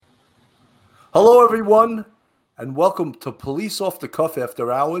Hello, everyone, and welcome to Police Off the Cuff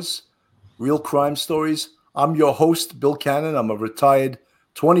After Hours, Real Crime Stories. I'm your host, Bill Cannon. I'm a retired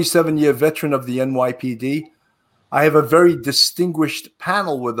 27-year veteran of the NYPD. I have a very distinguished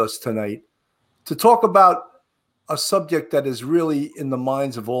panel with us tonight to talk about a subject that is really in the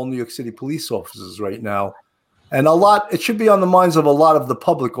minds of all New York City police officers right now. And it should be on the minds of a lot of the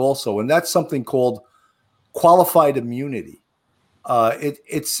public also, and that's something called qualified immunity.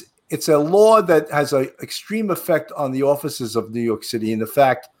 It's a law that has an extreme effect on the officers of New York City in the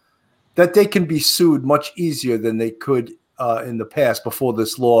fact that they can be sued much easier than they could in the past before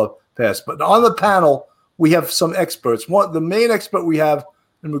this law passed. But on the panel, we have some experts. The main expert we have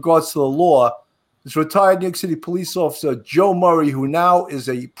in regards to the law is retired New York City police officer Joe Murray, who now is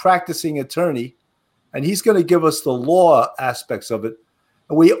a practicing attorney, and he's going to give us the law aspects of it.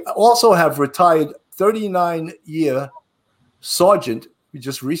 And we also have retired 39-year sergeant, we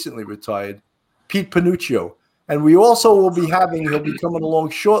just recently retired, Pete Panuccio. And we also will be he'll be coming along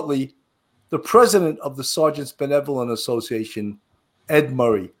shortly, the president of the Sergeants Benevolent Association, Ed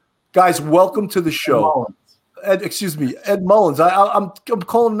Murray. Guys, welcome to the show. Ed Mullins. I'm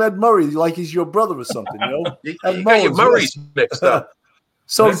calling him Ed Murray like he's your brother or something, you know? You got your Murrays mixed up.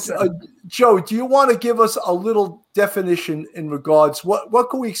 So, Joe, do you want to give us a little definition in regards, what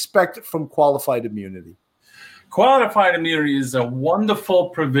can we expect from qualified immunity? Qualified immunity is a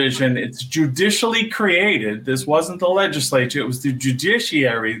wonderful provision. It's judicially created. This wasn't the legislature. It was the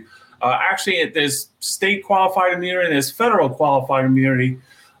judiciary. Actually, there's state qualified immunity and there's federal qualified immunity.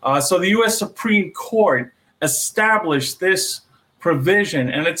 So the U.S. Supreme Court established this provision,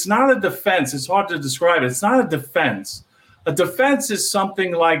 and it's not a defense. It's hard to describe it. It's not a defense. A defense is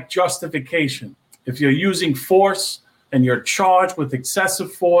something like justification. If you're using force and you're charged with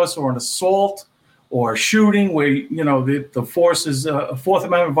excessive force or an assault, or shooting where, you know, the force is a Fourth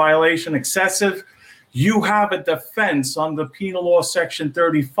Amendment violation, excessive, you have a defense under Penal Law Section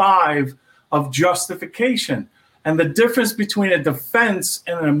 35 of justification. And the difference between a defense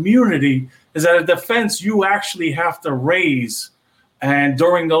and an immunity is that a defense you actually have to raise and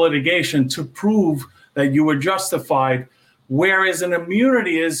during the litigation to prove that you were justified, whereas an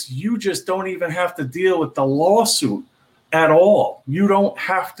immunity is you just don't even have to deal with the lawsuit at all. You don't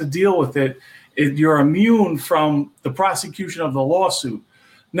have to deal with it. You're immune from the prosecution of the lawsuit.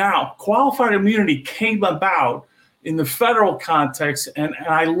 Now, qualified immunity came about in the federal context, and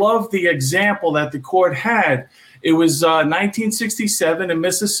I love the example that the court had. It was 1967 in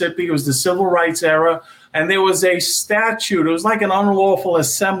Mississippi. It was the Civil Rights era, and there was a statute. It was like an unlawful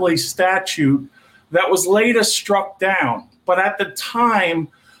assembly statute that was later struck down. But at the time,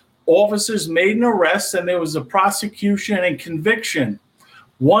 officers made an arrest, and there was a prosecution and conviction.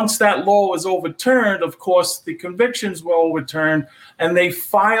 Once that law was overturned, of course, the convictions were overturned, and they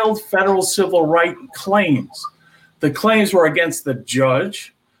filed federal civil rights claims. The claims were against the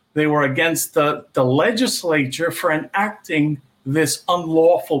judge. They were against the legislature for enacting this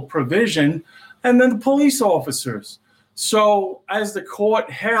unlawful provision, and then the police officers. So as the court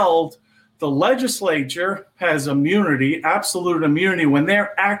held, the legislature has immunity, absolute immunity. When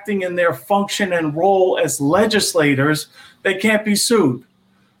they're acting in their function and role as legislators, they can't be sued.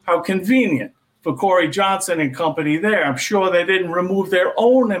 How convenient for Corey Johnson and company there. I'm sure they didn't remove their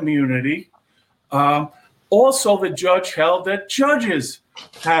own immunity. Also, the judge held that judges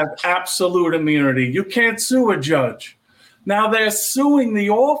have absolute immunity. You can't sue a judge. Now they're suing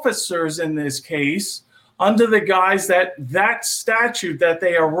the officers in this case under the guise that that statute that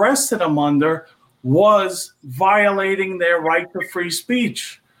they arrested them under was violating their right to free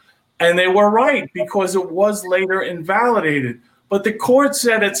speech. And they were right because it was later invalidated. But the court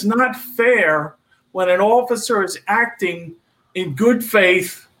said it's not fair when an officer is acting in good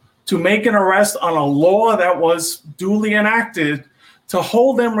faith to make an arrest on a law that was duly enacted to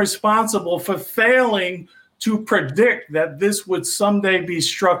hold them responsible for failing to predict that this would someday be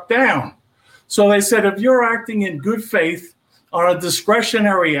struck down. So they said, if you're acting in good faith on a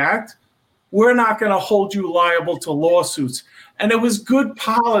discretionary act, we're not going to hold you liable to lawsuits. And it was good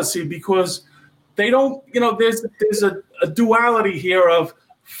policy because they don't, you know, there's a duality here of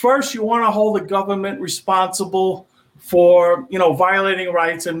first you want to hold the government responsible for, you know, violating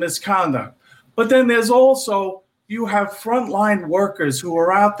rights and misconduct. But then there's also, you have frontline workers who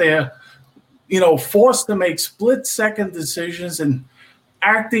are out there, you know, forced to make split-second decisions and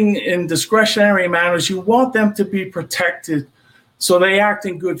acting in discretionary manners. You want them to be protected, so they act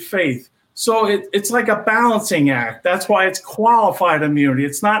in good faith. So it's like a balancing act. That's why it's qualified immunity.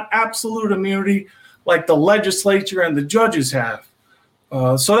 It's not absolute immunity like the legislature and the judges have.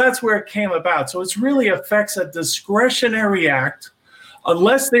 So that's where it came about. So it really affects a discretionary act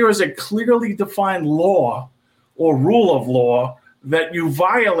unless there is a clearly defined law or rule of law that you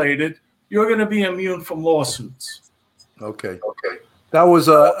violated, you're going to be immune from lawsuits. Okay. That was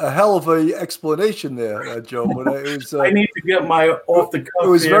a hell of a explanation there, Joe. But it was. I need to get my off the cuff. It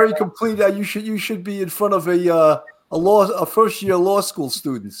was very complete. You should be in front of a first year law school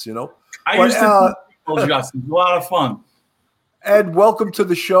students. I used to do legal justice. A lot of fun. Ed, welcome to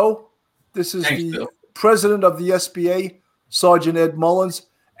the show. This is the Bill. president of the SBA, Sergeant Ed Mullins.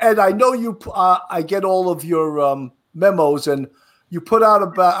 Ed, I know you. I get all of your memos, and you put out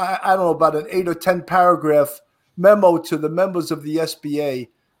about an 8 or 10 paragraph memo to the members of the SBA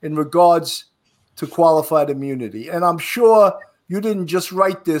in regards to qualified immunity. And I'm sure you didn't just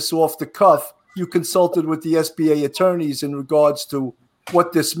write this off the cuff. You consulted with the SBA attorneys in regards to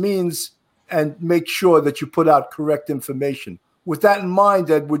what this means and make sure that you put out correct information. With that in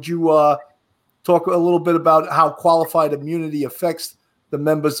mind, Ed, would you talk a little bit about how qualified immunity affects the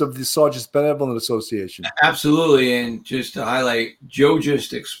members of the Sergeants Benevolent Association? Absolutely. And just to highlight, Joe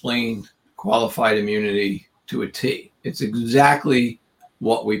just explained qualified immunity to a T. It's exactly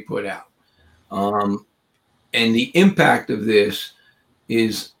what we put out. And the impact of this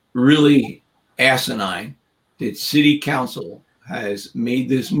is really asinine that City Council has made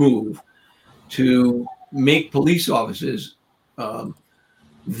this move to make police officers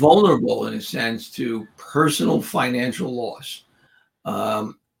vulnerable, in a sense, to personal financial loss.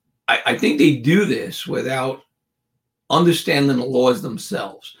 I think they do this without understanding the laws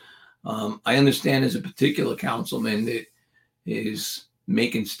themselves. I understand there's a particular councilman that is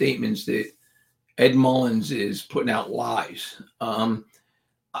making statements that Ed Mullins is putting out lies.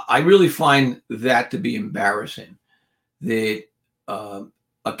 I really find that to be embarrassing, that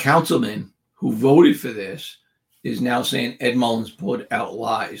a councilman who voted for this is now saying Ed Mullins put out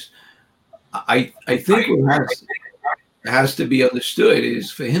lies. I think what has to be understood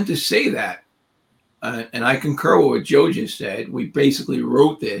is for him to say that, and I concur with what Joe just said. We basically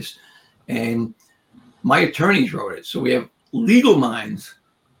wrote this, and my attorneys wrote it. So we have legal minds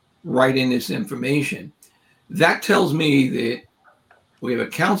writing this information. That tells me that we have a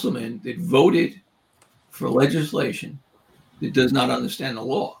councilman that voted for legislation that does not understand the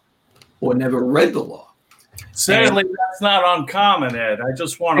law or never read the law. Sadly, that's not uncommon, Ed. I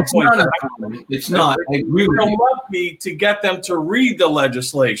just want to point that out. It's not. I agree with you. We're lucky to get them to read the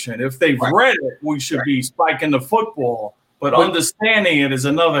legislation. If they've read it, we should be spiking the football. But understanding it is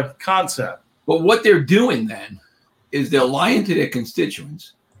another concept. But what they're doing then is they're lying to their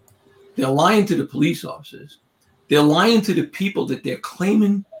constituents. They're lying to the police officers. They're lying to the people that they're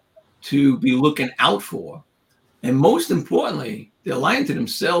claiming to be looking out for. And most importantly, they're lying to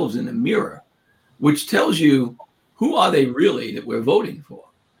themselves in the mirror, which tells you who are they really that we're voting for.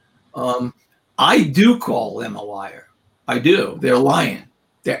 I do call them a liar. I do. They're lying.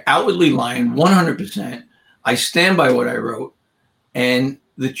 They're outwardly lying 100%. I stand by what I wrote. And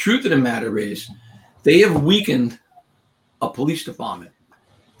the truth of the matter is they have weakened a police department.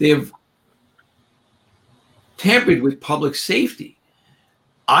 They have tampered with public safety.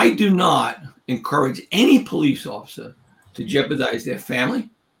 I do not encourage any police officer to jeopardize their family,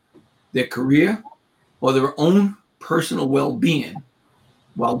 their career, or their own personal well-being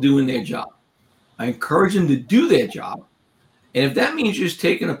while doing their job. I encourage them to do their job. And if that means just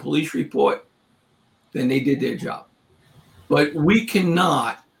taking a police report, then they did their job. But we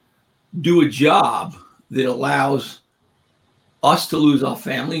cannot do a job that allows us to lose our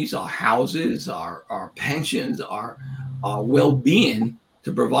families, our houses, our pensions, our well-being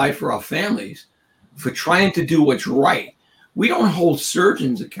to provide for our families for trying to do what's right. We don't hold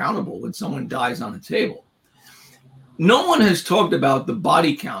surgeons accountable when someone dies on a table. No one has talked about the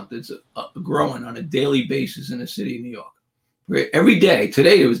body count that's growing on a daily basis in the city of New York. Every day,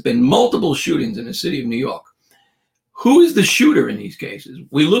 today, there has been multiple shootings in the city of New York. Who is the shooter in these cases?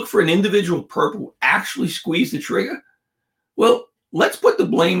 We look for an individual perp who actually squeezed the trigger. Well, let's put the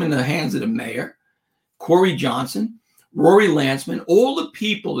blame in the hands of the mayor, Corey Johnson, Rory Lanceman, all the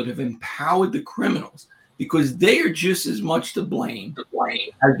people that have empowered the criminals, because they are just as much to blame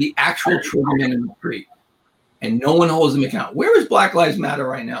as the actual triggerman in the street. And no one holds them accountable. Where is Black Lives Matter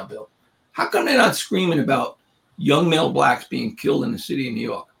right now, Bill? How come they're not screaming about young male blacks being killed in the city of New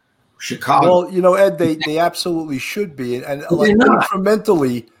York, Chicago? Well, Ed, they absolutely should be. And like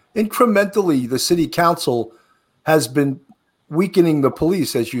incrementally, the city council has been weakening the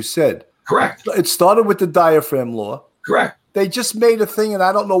police, as you said. Correct. It started with the diaphragm law. Correct. They just made a thing, and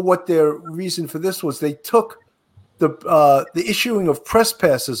I don't know what their reason for this was. They took the issuing of press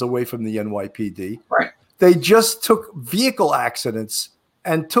passes away from the NYPD. Right. They just took vehicle accidents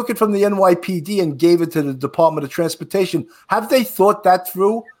and took it from the NYPD and gave it to the Department of Transportation. Have they thought that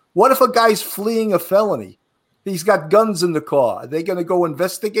through? What if a guy's fleeing a felony? He's got guns in the car. Are they going to go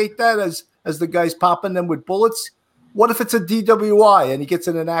investigate that as the guy's popping them with bullets? What if it's a DWI and he gets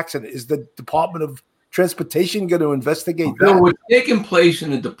in an accident? Is the Department of Transportation going to investigate that? What's taking place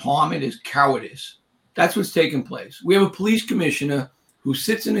in the department is cowardice. That's what's taking place. We have a police commissioner who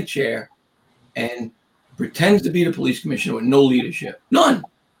sits in a chair and pretends to be the police commissioner with no leadership. None.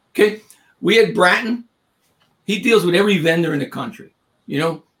 Okay. We had Bratton. He deals with every vendor in the country. You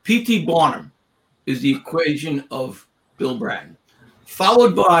know, P.T. Barnum is the equation of Bill Bratton.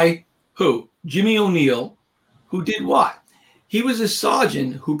 Followed by who? Jimmy O'Neill, who did what? He was a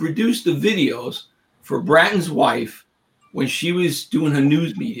sergeant who produced the videos for Bratton's wife when she was doing her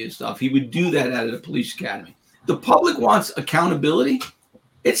news media stuff. He would do that out of the police academy. The public wants accountability.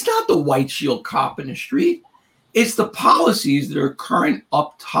 It's not the white shield cop in the street. It's the policies that are current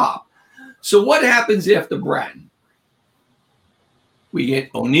up top. So what happens after Bratton? We get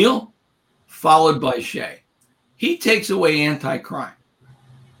O'Neill, followed by Shea. He takes away anti-crime.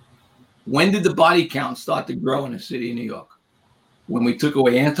 When did the body count start to grow in the city of New York? When we took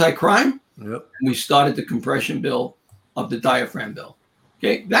away anti-crime, and we started the compression bill of the diaphragm bill.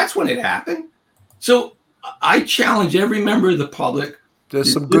 Okay, that's when it happened. So I challenge every member of the public.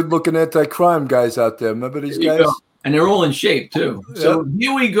 There's some good-looking anti-crime guys out there. Remember these guys? And they're all in shape, too. Yep. So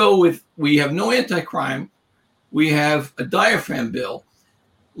here we go with, we have no anti-crime. We have a diaphragm bill.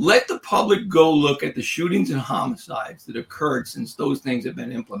 Let the public go look at the shootings and homicides that occurred since those things have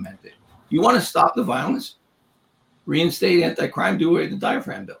been implemented. You want to stop the violence? Reinstate anti-crime, do away with the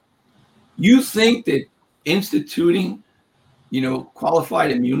diaphragm bill. You think that instituting,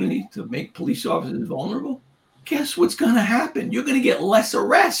 qualified immunity to make police officers vulnerable? Guess what's going to happen? You're going to get less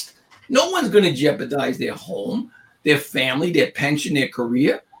arrests. No one's going to jeopardize their home, their family, their pension, their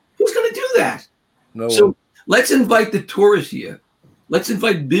career. Who's going to do that? No So one. let's invite the tourists here. Let's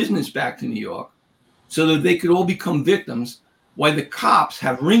invite business back to New York so that they could all become victims while the cops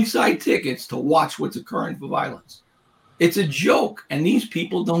have ringside tickets to watch what's occurring for violence. It's a joke, and these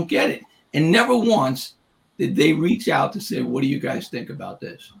people don't get it. And never once did they reach out to say, what do you guys think about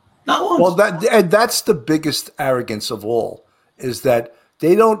this? Not once. Well, that's the biggest arrogance of all, is that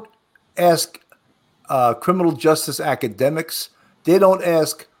they don't ask criminal justice academics. They don't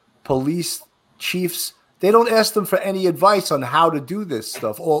ask police chiefs. They don't ask them for any advice on how to do this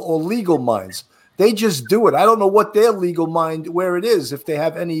stuff or legal minds. They just do it. I don't know what their legal mind, where it is, if they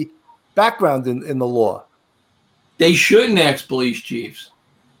have any background in the law. They shouldn't ask police chiefs.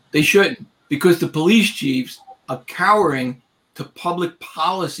 They shouldn't, because the police chiefs are cowering to public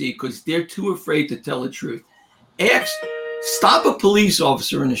policy because they're too afraid to tell the truth. Stop a police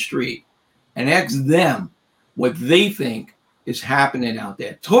officer in the street and ask them what they think is happening out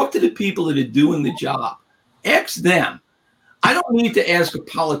there. Talk to the people that are doing the job. Ask them. I don't need to ask a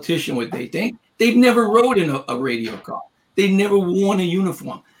politician what they think. They've never rode in a radio car. They've never worn a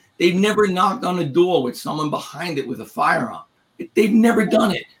uniform. They've never knocked on a door with someone behind it with a firearm. They've never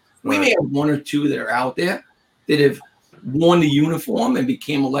done it. We may have one or two that are out there that have worn the uniform and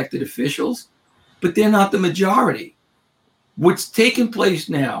became elected officials, but they're not the majority. What's taking place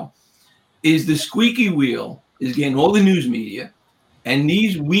now is the squeaky wheel is getting all the news media, and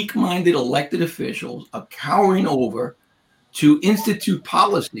these weak-minded elected officials are cowering over to institute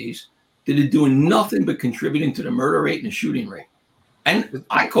policies that are doing nothing but contributing to the murder rate and the shooting rate. And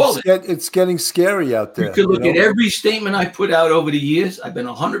I call it. It's getting scary out there. You could look at every statement I put out over the years. I've been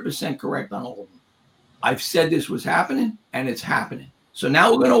 100% correct on all of them. I've said this was happening, and it's happening. So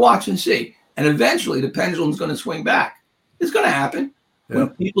now we're going to watch and see. And eventually the pendulum's going to swing back. It's going to happen when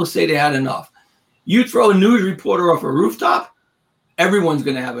people say they had enough. You throw a news reporter off a rooftop, everyone's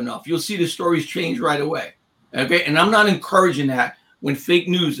going to have enough. You'll see the stories change right away. Okay? And I'm not encouraging that when fake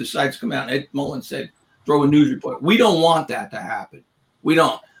news decides to come out. Ed Mullen said, throw a news reporter. We don't want that to happen. We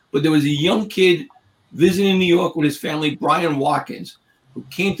don't. But there was a young kid visiting New York with his family, Brian Watkins, who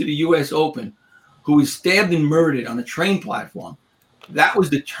came to the U.S. Open, who was stabbed and murdered on a train platform. That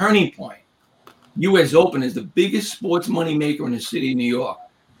was the turning point. U.S. Open is the biggest sports money maker in the city of New York.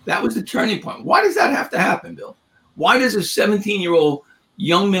 That was the turning point. Why does that have to happen, Bill? Why does a 17-year-old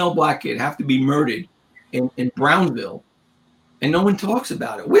young male black kid have to be murdered in Brownsville and no one talks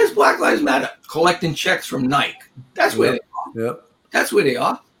about it? Where's Black Lives Matter? Collecting checks from Nike. That's where they are. Yep. That's where they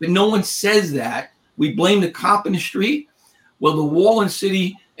are. But no one says that. We blame the cop in the street. Well, the Wall and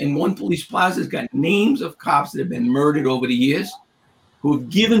City and One Police Plaza has got names of cops that have been murdered over the years who have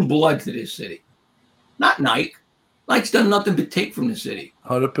given blood to this city. Not Nike. Nike's done nothing but take from the city.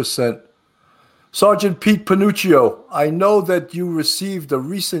 100%. Sergeant Pete Panuccio, I know that you received a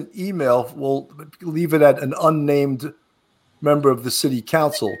recent email. We'll leave it at an unnamed member of the city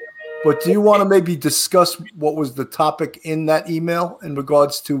council. But do you want to maybe discuss what was the topic in that email in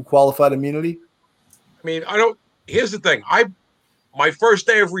regards to qualified immunity? I mean, here's the thing. My first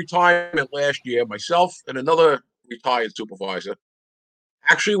day of retirement last year, myself and another retired supervisor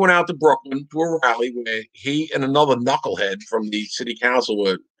actually went out to Brooklyn to a rally where he and another knucklehead from the city council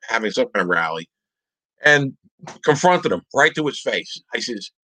were having some kind of rally, and confronted him right to his face. I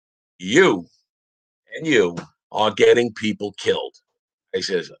says, you are getting people killed. I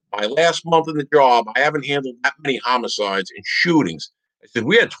says, my last month in the job, I haven't handled that many homicides and shootings. I said,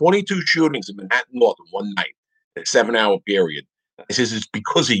 we had 22 shootings in Manhattan North in one night, in a 7-hour period. I says, it's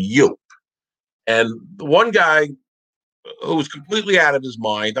because of you. And the one guy who was completely out of his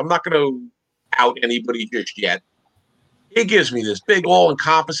mind, I'm not going to out anybody just yet, he gives me this big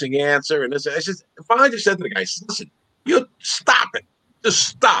all-encompassing answer. And I finally just said to the guy, listen, you stop it. Just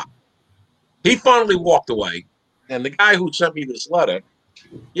stop. He finally walked away. And the guy who sent me this letter,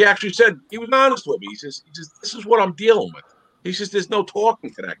 he actually said, he was honest with me. He says, this is what I'm dealing with. He says, there's no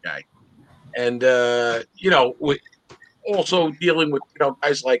talking to that guy. And, also dealing with,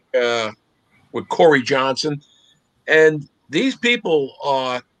 guys like with Corey Johnson. And these people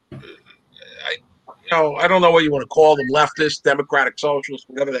are, I don't know what you want to call them, leftists, democratic socialists,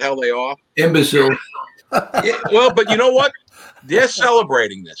 whatever the hell they are. Imbecile. Yeah, well, but you know what? They're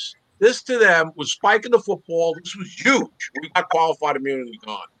celebrating this. This to them was spiking the football. This was huge. We got qualified immunity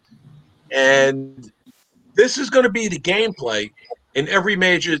gone. And this is going to be the gameplay in every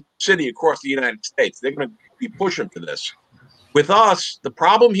major city across the United States. They're going to be pushing for this. With us, the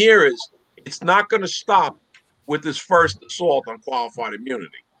problem here is it's not going to stop with this first assault on qualified immunity.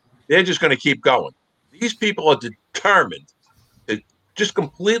 They're just going to keep going. These people are determined to just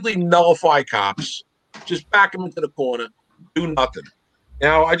completely nullify cops, just back them into the corner, do nothing.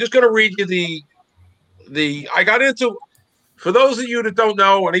 Now, I'm just going to read you I got into, for those of you that don't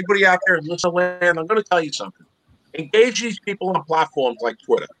know, anybody out there in listener land, I'm going to tell you something. Engage these people on platforms like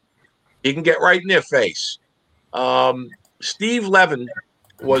Twitter. You can get right in their face. Steve Levin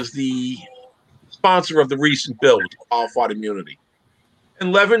was the sponsor of the recent bill with qualified immunity.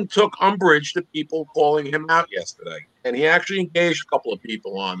 And Levin took umbrage to people calling him out yesterday. And he actually engaged a couple of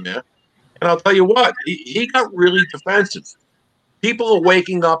people on there. And I'll tell you what, he got really defensive. People are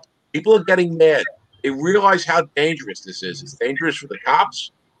waking up. People are getting mad. They realize how dangerous this is. It's dangerous for the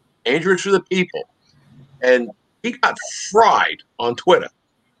cops, dangerous for the people. And he got fried on Twitter.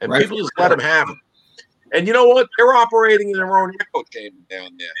 And people just let him have it. And you know what? They're operating in their own echo chamber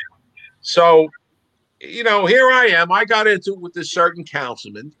down there. So, here I am. I got into it with this certain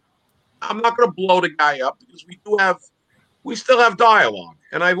councilman. I'm not going to blow the guy up because we still have dialogue.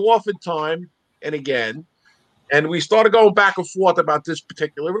 And I've offered time and again. And we started going back and forth about this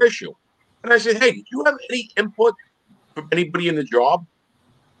particular issue. And I said, hey, did you have any input from anybody in the job?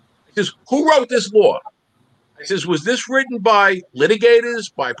 He says, who wrote this law? I says, was this written by litigators,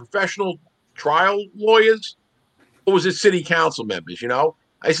 by professional trial lawyers, or was it city council members,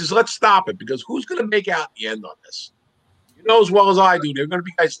 I says, let's stop it, because who's going to make out the end on this? You know as well as I do, there are going to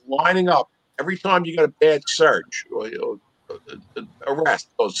be guys lining up every time you got a bad search or arrest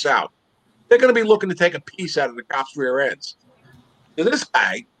goes south. They're going to be looking to take a piece out of the cops' rear ends. So this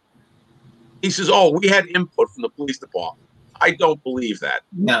guy, he says, oh, we had input from the police department. I don't believe that.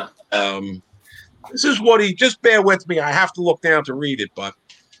 No. This is what just bear with me. I have to look down to read it, but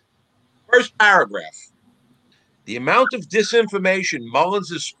first paragraph. The amount of disinformation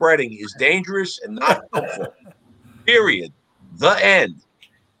Mullins is spreading is dangerous and not helpful. Period. The end.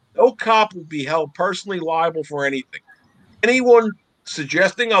 No cop will be held personally liable for anything. Anyone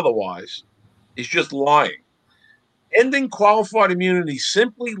suggesting otherwise is just lying. Ending qualified immunity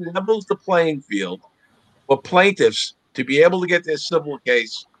simply levels the playing field for plaintiffs to be able to get their civil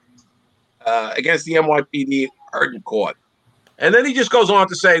case against the NYPD heard in court. And then he just goes on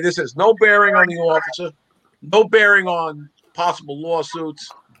to say this has no bearing on the officer, no bearing on possible lawsuits.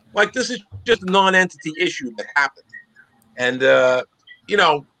 Like, this is just a non-entity issue that happened. And,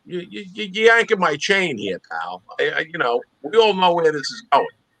 you're yanking my chain here, pal. We all know where this is going.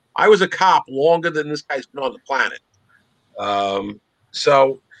 I was a cop longer than this guy's been on the planet.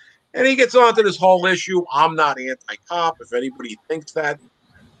 And he gets on to this whole issue. I'm not anti-cop. If anybody thinks that,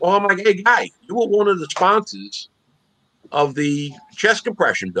 well, I'm like, hey, guy, you were one of the sponsors of the chest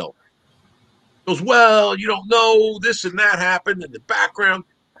compression bill. He goes, well, you don't know, this and that happened in the background.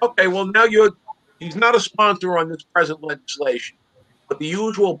 Okay, well, now he's not a sponsor on this present legislation. But the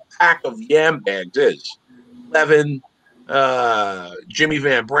usual pack of yam bags is Levin, Jimmy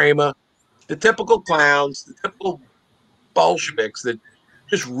Van Bramer, the typical clowns, the typical Bolsheviks that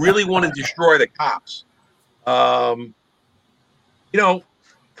just really want to destroy the cops. For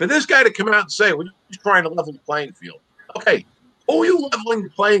this guy to come out and say, we're just trying to level the playing field. Okay, who are you leveling the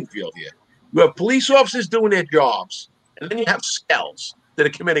playing field here? You have police officers doing their jobs, and then you have scales that are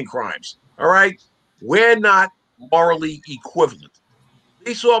committing crimes. All right? We're not morally equivalent.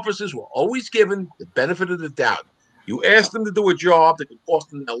 Police officers were always given the benefit of the doubt. You ask them to do a job that could cost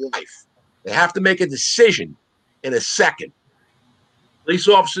them their life. They have to make a decision in a second. Police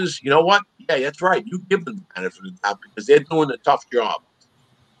officers, you know what? Yeah, that's right. You give them the benefit of the doubt because they're doing a tough job.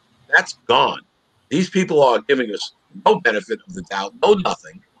 That's gone. These people are giving us no benefit of the doubt, no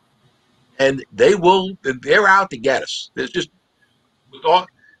nothing. And they're out to get us. There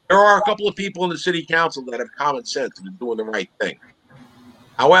are a couple of people in the city council that have common sense and are doing the right thing.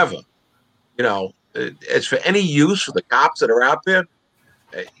 However, as for any use for the cops that are out there,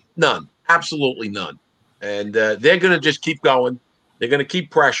 none, absolutely none. And they're going to just keep going. They're going to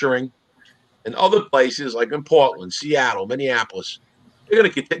keep pressuring. In other places, like in Portland, Seattle, Minneapolis, they're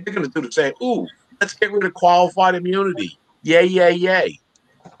going to do the same. Ooh, let's get rid of qualified immunity. Yay, yay, yay.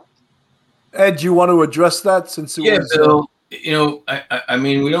 Ed, do you want to address that since it was? Bill, I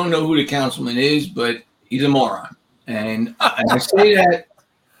mean, we don't know who the councilman is, but he's a moron. And I say that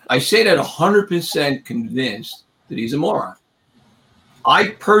 100% convinced that he's a moron. I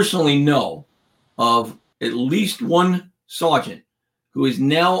personally know of at least one sergeant who is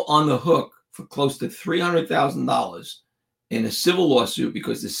now on the hook for close to $300,000 in a civil lawsuit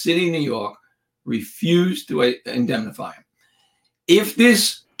because the city of New York refused to indemnify him. If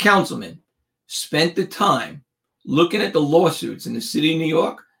this councilman spent the time looking at the lawsuits in the city of New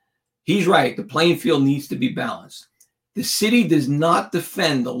York, he's right. The playing field needs to be balanced. The city does not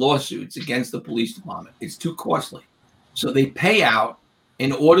defend the lawsuits against the police department. It's too costly. So they pay out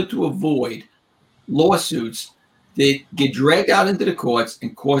in order to avoid lawsuits that get dragged out into the courts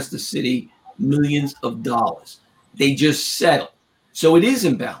and cost the city millions of dollars. They just settle. So it is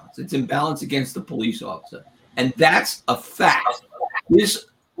imbalance. It's imbalance against the police officer. And that's a fact. This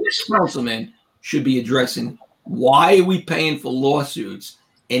councilman should be addressing why are we paying for lawsuits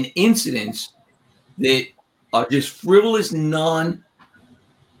and incidents that are just frivolous, non-legal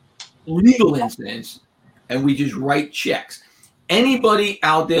incidents, and we just write checks. Anybody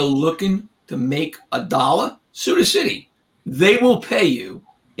out there looking to make $1, sue the city. They will pay you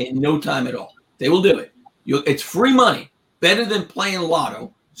in no time at all. They will do it. It's free money. Better than playing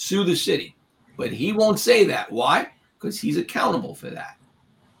lotto. Sue the city. But he won't say that. Why? Because he's accountable for that.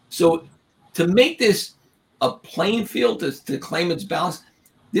 So to make this a playing field to claim it's balanced,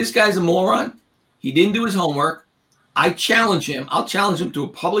 this guy's a moron. He didn't do his homework. I challenge him. I'll challenge him to a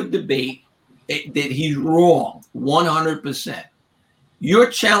public debate that he's wrong 100%.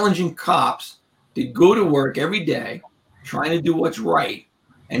 You're challenging cops to go to work every day trying to do what's right,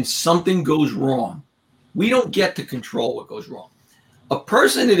 and something goes wrong. We don't get to control what goes wrong. A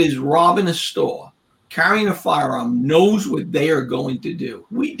person that is robbing a store, carrying a firearm, knows what they are going to do.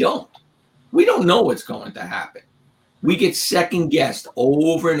 We don't. We don't know what's going to happen. We get second guessed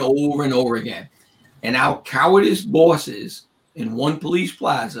over and over and over again. And our cowardice bosses in one police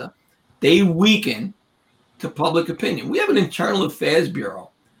plaza, they weaken to public opinion. We have an internal affairs bureau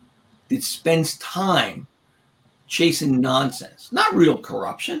that spends time chasing nonsense, not real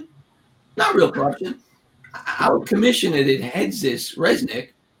corruption, not real corruption. Our commissioner that heads this, Resnick,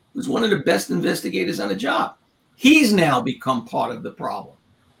 was one of the best investigators on the job. He's now become part of the problem.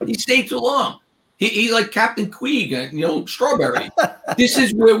 He stayed too long. He's like Captain Queeg, Strawberry. This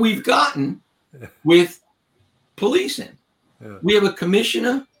is where we've gotten with policing. Yeah. We have a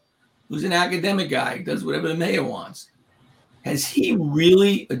commissioner who's an academic guy, does whatever the mayor wants. Has he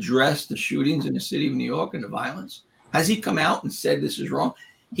really addressed the shootings in the city of New York and the violence? Has he come out and said this is wrong?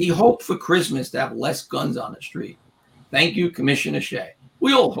 He hoped for Christmas to have less guns on the street. Thank you, Commissioner Shea.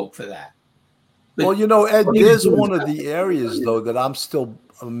 We all hope for that. But Ed, there's one of the areas, though, that I'm still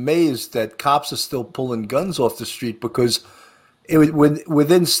amazed that cops are still pulling guns off the street, because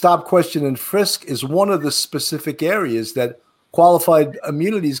within stop, question, and frisk is one of the specific areas that qualified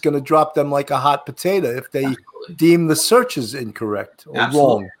immunity is going to drop them like a hot potato if they deem the search is incorrect or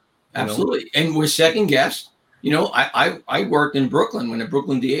wrong. Absolutely. And we're second guessed. I worked in Brooklyn when the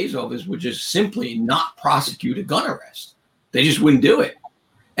Brooklyn DA's office would just simply not prosecute a gun arrest. They just wouldn't do it.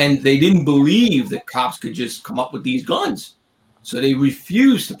 And they didn't believe that cops could just come up with these guns. So they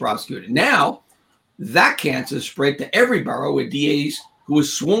refused to prosecute it. Now, that cancer spread to every borough where DAs who were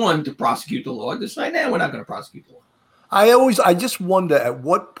sworn to prosecute the law decide, we're not going to prosecute the law. I just wonder, at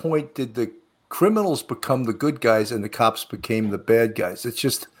what point did the criminals become the good guys and the cops became the bad guys?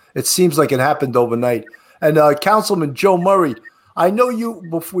 it seems like it happened overnight. And Councilman Joe Murray, I know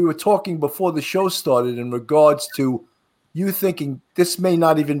we were talking before the show started in regards to you thinking this may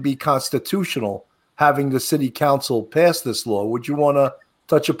not even be constitutional, having the city council pass this law. Would you want to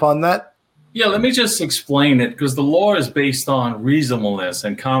touch upon that? Yeah, let me just explain it, because the law is based on reasonableness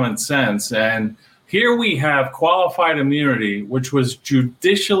and common sense. And here we have qualified immunity, which was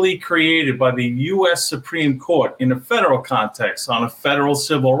judicially created by the U.S. Supreme Court in a federal context on a federal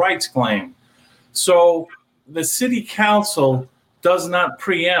civil rights claim. So the city council does not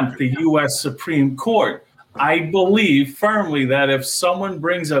preempt the U.S. Supreme Court. I believe firmly that if someone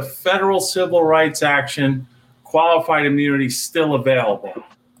brings a federal civil rights action, qualified immunity is still available.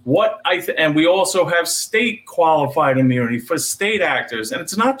 And we also have state qualified immunity for state actors, and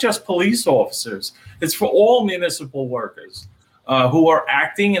it's not just police officers; it's for all municipal workers who are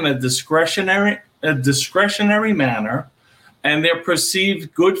acting in a discretionary manner, and their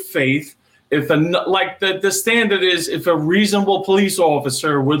perceived good faith. The standard is, if a reasonable police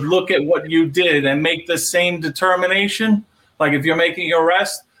officer would look at what you did and make the same determination, like if you're making an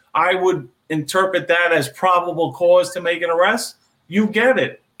arrest, I would interpret that as probable cause to make an arrest. You get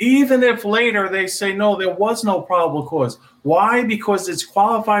it. Even if later they say, no, there was no probable cause. Why? Because it's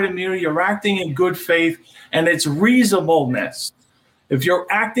qualified immunity, you're acting in good faith, and it's reasonableness. If you're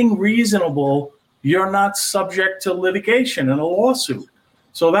acting reasonable, you're not subject to litigation and a lawsuit.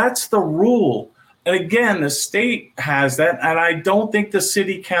 So that's the rule. And again, the state has that, and I don't think the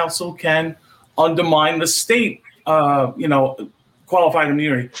city council can undermine the state, qualified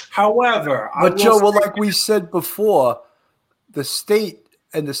immunity. However, but Joe, like we said before, the state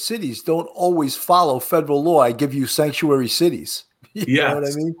and the cities don't always follow federal law. I give you sanctuary cities. You know what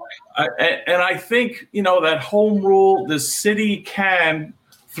I mean? And I think, that home rule, the city can,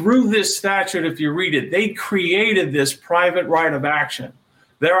 through this statute, if you read it, they created this private right of action.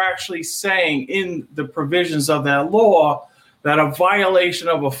 They're actually saying in the provisions of that law that a violation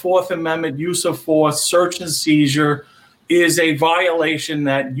of a Fourth Amendment use of force, search and seizure is a violation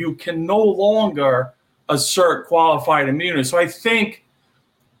that you can no longer assert qualified immunity. So I think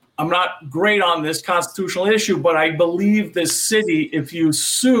I'm not great on this constitutional issue, but I believe the city, if you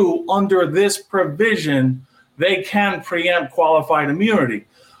sue under this provision, they can preempt qualified immunity.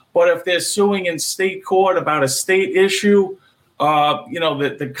 But if they're suing in state court about a state issue,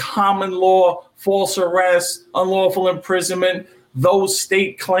 the common law, false arrest, unlawful imprisonment, those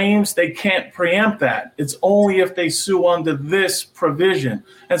state claims, they can't preempt that. It's only if they sue under this provision.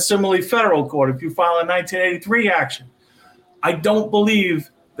 And similarly, federal court, if you file a 1983 action, I don't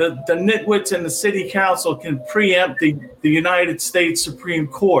believe that the nitwits and the city council can preempt the United States Supreme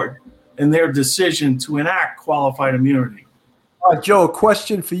Court in their decision to enact qualified immunity. Joe, a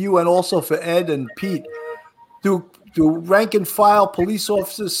question for you and also for Ed and Pete. Do rank and file police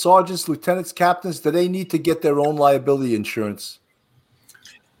officers, sergeants, lieutenants, captains, do they need to get their own liability insurance?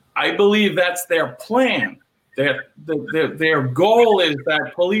 I believe that's their plan. Their goal is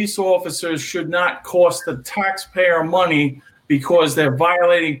that police officers should not cost the taxpayer money because they're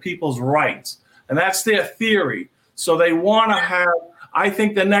violating people's rights. And that's their theory. So they want to have, I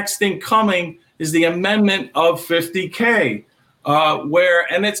think the next thing coming is the amendment of 50K,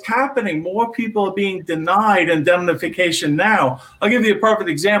 and it's happening. More people are being denied indemnification now. I'll give you a perfect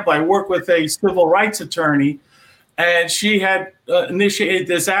example. I work with a civil rights attorney, and she had initiated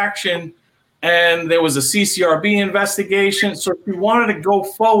this action, and there was a CCRB investigation. So she wanted to go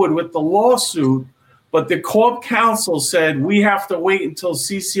forward with the lawsuit, but the Corp Counsel said, we have to wait until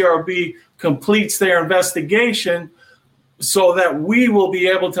CCRB completes their investigation so that we will be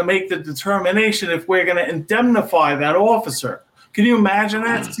able to make the determination if we're going to indemnify that officer. Can you imagine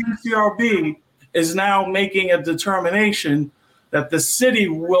that? CCRB is now making a determination that the city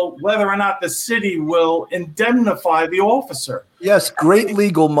will, whether or not the city will indemnify the officer. Yes, great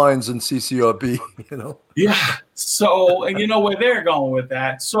legal minds in CCRB, Yeah. So, and you know where they're going with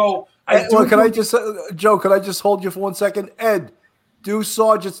that. So, Joe, can I just hold you for 1 second? Ed, do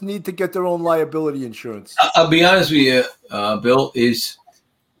sergeants need to get their own liability insurance? I'll be honest with you, Bill, it's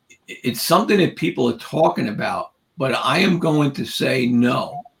something that people are talking about, but I am going to say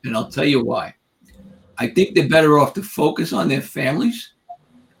no, and I'll tell you why. I think they're better off to focus on their families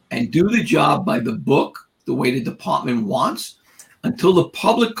and do the job by the book, the way the department wants, until the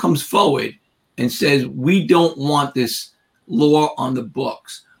public comes forward and says, we don't want this law on the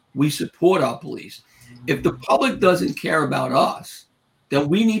books. We support our police. If the public doesn't care about us, then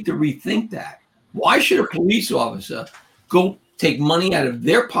we need to rethink that. Why should a police officer go take money out of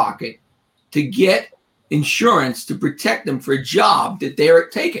their pocket to get insurance to protect them for a job that they're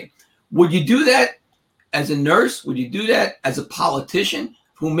taking? Would you do that as a nurse? Would you do that as a politician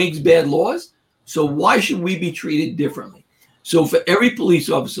who makes bad laws. So why should we be treated differently? So for every police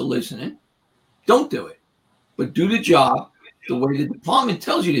officer listening, don't do it, but do the job the way the department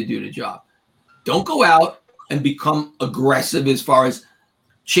tells you to do the job. Don't go out and become aggressive as far as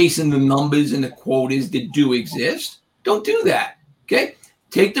chasing the numbers and the quotas that do exist. Don't do that. Okay.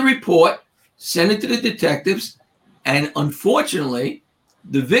 Take the report, send it to the detectives. And unfortunately,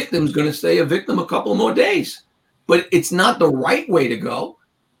 the victim's going to stay a victim a couple more days. But it's not the right way to go.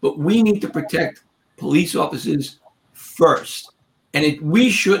 But we need to protect police officers first. And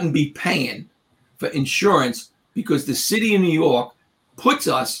we shouldn't be paying for insurance because the city of New York puts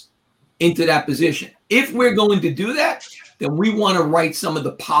us into that position. If we're going to do that, then we want to write some of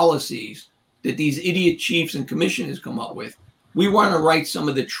the policies that these idiot chiefs and commissioners come up with. We want to write some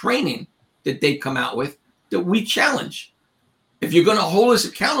of the training that they come out with that we challenge. If you're going to hold us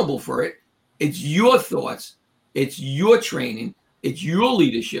accountable for it, it's your thoughts, it's your training, it's your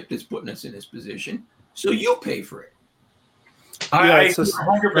leadership that's putting us in this position. So you pay for it. I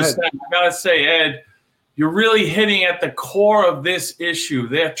 100%. I gotta say, Ed, you're really hitting at the core of this issue.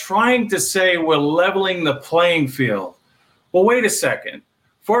 They're trying to say we're leveling the playing field. Well, wait a second.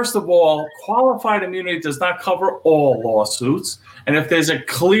 First of all, qualified immunity does not cover all lawsuits. And if there's a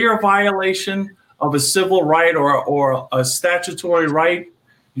clear violation of a civil right or a statutory right,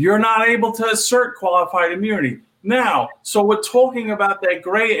 you're not able to assert qualified immunity. Now, so we're talking about that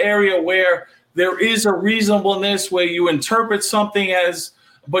gray area where there is a reasonableness where you interpret something as,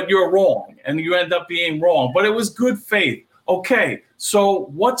 but you're wrong, and you end up being wrong. But it was good faith. Okay, so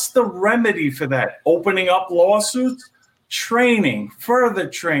what's the remedy for that? Opening up lawsuits? Training, further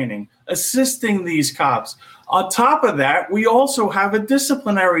training, assisting these cops. On top of that, we also have a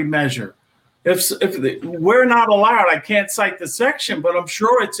disciplinary measure. If we're not allowed, I can't cite the section, but I'm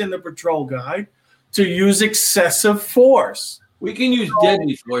sure it's in the patrol guide, to use excessive force. We can use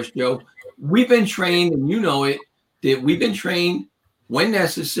deadly force, Joe. We've been trained, and you know it, that we've been trained when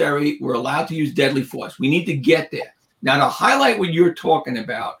necessary. We're allowed to use deadly force. We need to get there. Now, to highlight what you're talking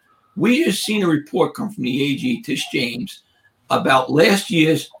about, we just seen a report come from the AG, Tish James, about last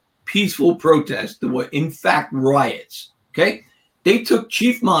year's peaceful protests that were in fact riots. Okay, they took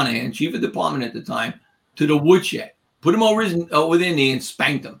Chief Monahan, chief of department at the time, to the woodshed, put him over within there and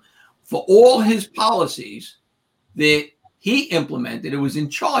spanked him for all his policies that he implemented and was in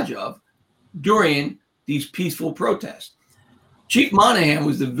charge of during these peaceful protests. Chief Monahan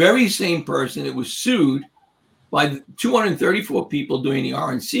was the very same person that was sued by 234 people during the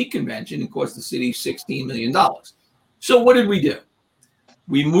RNC convention and cost the city $16 million. So what did we do?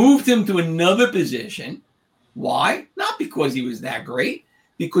 We moved him to another position. Why? Not because he was that great,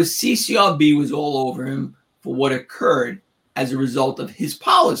 because CCRB was all over him for what occurred as a result of his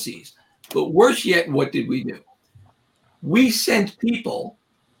policies. But worse yet, what did we do? We sent people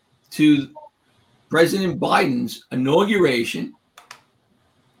to President Biden's inauguration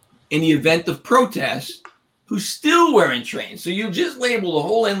in the event of protests who still weren't trained. So you just labeled the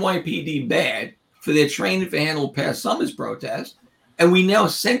whole NYPD bad for their training for handle past summer's protests, and we now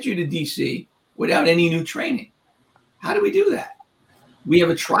sent you to D.C. without any new training. How do we do that? We have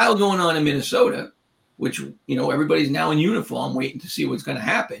a trial going on in Minnesota, which, you know, everybody's now in uniform waiting to see what's going to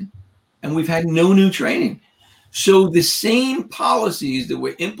happen, and we've had no new training. So the same policies that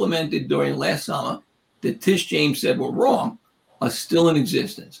were implemented during last summer that Tish James said were wrong are still in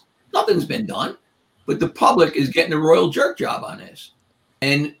existence. Nothing's been done. But the public is getting a royal jerk job on this.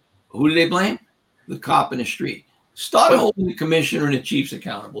 And who do they blame? The cop in the street. Start holding the commissioner and the chiefs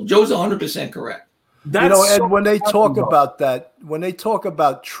accountable. Joe's 100% correct. Ed, when they talk about that, when they talk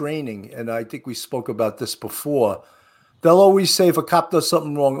about training, and I think we spoke about this before, they'll always say if a cop does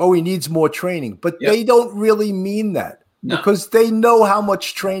something wrong, oh, he needs more training. But they don't really mean that because they know how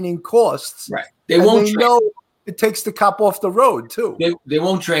much training costs. Right. They won't train. Know it takes the cop off the road, too. They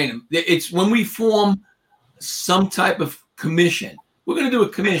won't train him. It's when we form some type of commission. We're going to do a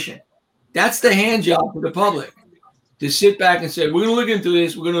commission. That's the hand job for the public to sit back and say, we're going to look into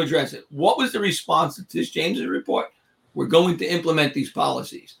this. We're going to address it. What was the response to Tish James's report? We're going to implement these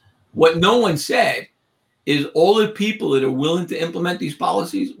policies. What no one said is all the people that are willing to implement these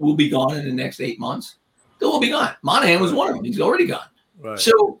policies will be gone in the next 8 months. They will be gone. Monahan was one of them. He's already gone. Right.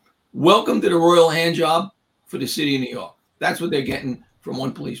 So welcome to the royal hand job for the city of New York. That's what they're getting from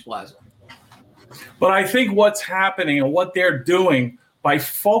One Police Plaza. But I think what's happening and what they're doing by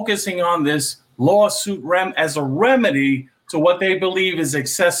focusing on this lawsuit as a remedy to what they believe is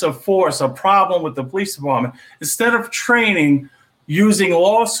excessive force, a problem with the police department, instead of training, using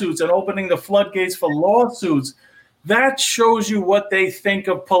lawsuits and opening the floodgates for lawsuits, that shows you what they think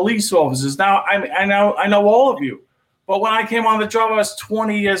of police officers. Now, I know all of you, But when I came on the job, I was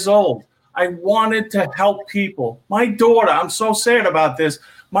 20 years old. I wanted to help people. My daughter, I'm so sad about this.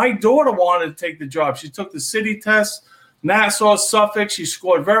 My daughter wanted to take the job. She took the city test, Nassau, Suffolk. She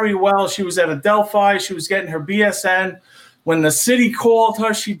scored very well. She was at Adelphi. She was getting her BSN. When the city called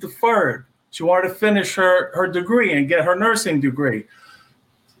her, she deferred. She wanted to finish her degree and get her nursing degree.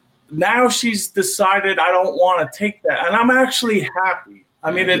 Now she's decided, I don't want to take that. And I'm actually happy. I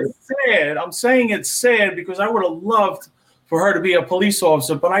mean, it's sad. I'm saying it's sad because I would have loved for her to be a police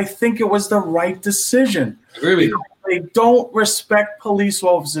officer, but I think it was the right decision. Really? They don't respect police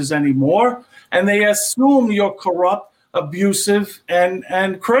officers anymore, and they assume you're corrupt, abusive,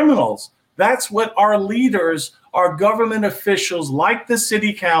 and criminals. That's what our leaders, our government officials, like the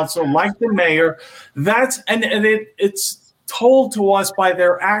city council, like the mayor, it's told to us by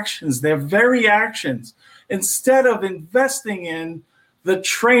their actions, their very actions, instead of investing in the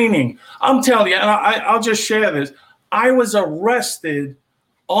training. I'm telling you, and I'll just share this. I was arrested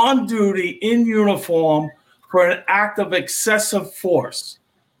on duty in uniform for an act of excessive force.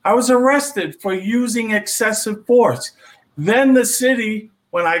 I was arrested for using excessive force. Then the city,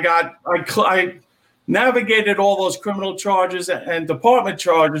 when I navigated all those criminal charges and department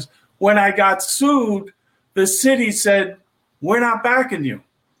charges, when I got sued, the city said, we're not backing you.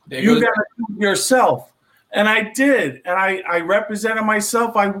 You got to do it yourself. And I did. And I represented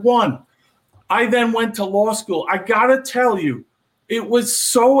myself. I won. I then went to law school. I got to tell you, it was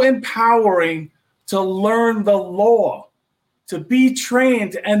so empowering to learn the law, to be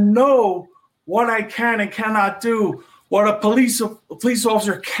trained and know what I can and cannot do, what a police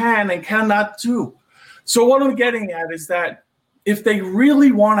officer can and cannot do. So what I'm getting at is that if they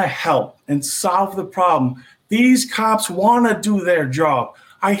really want to help and solve the problem, these cops want to do their job.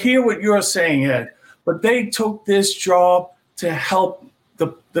 I hear what you're saying, Ed, but they took this job to help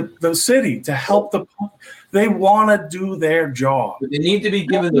the city, to help they want to do their job. But they need to be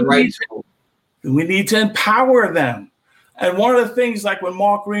given the right tools. We need to empower them. And one of the things, like when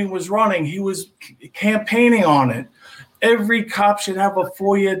Mark Green was running, he was campaigning on it. Every cop should have a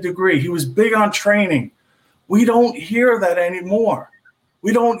 4-year degree. He was big on training. We don't hear that anymore.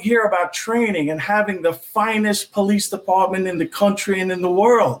 We don't hear about training and having the finest police department in the country and in the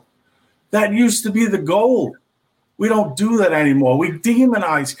world. That used to be the goal. We don't do that anymore. We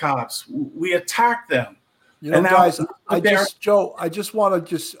demonize cops. We attack them. You know, guys, I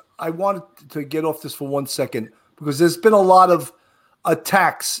wanted to get off this for 1 second because there's been a lot of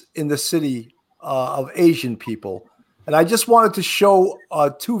attacks in the city of Asian people. And I just wanted to show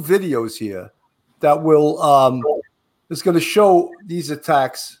 2 videos here that is going to show these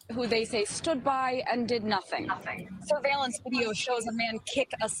attacks. Who they say stood by and did nothing. Surveillance video shows a man kick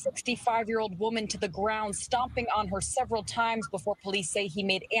a 65-year-old woman to the ground, stomping on her several times before police say he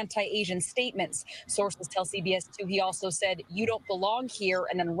made anti-Asian statements. Sources tell CBS 2 he also said, "You don't belong here,"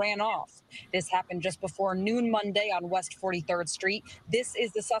 and then ran off. This happened just before noon Monday on West 43rd Street. This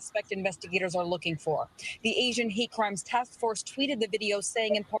is the suspect investigators are looking for. The Asian Hate Crimes Task Force tweeted the video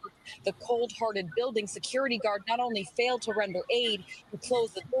saying in part, the cold-hearted building security guard not only failed to render aid, he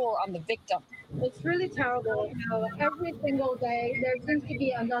closed the door on the victim. It's really terrible how every single day there seems to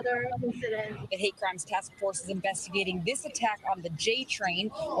be another incident. The Hate Crimes Task Force is investigating this attack on the J train.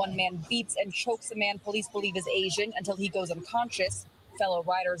 One man beats and chokes a man police believe is Asian until he goes unconscious. Fellow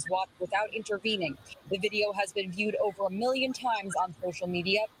riders watch without intervening. The video has been viewed over 1 million times on social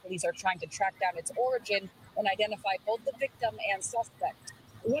media. Police are trying to track down its origin and identify both the victim and suspect.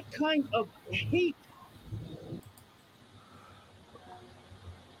 What kind of hate?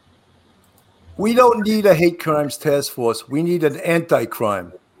 We don't need a hate crimes task force. We need an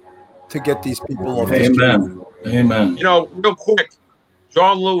anti-crime to get these people off the street. Amen. You know, real quick,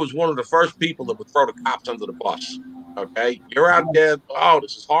 John Lew was one of the first people that would throw the cops under the bus. Okay? You're out there, oh,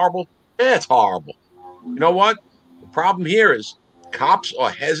 this is horrible. Yeah, it's horrible. You know what? The problem here is cops are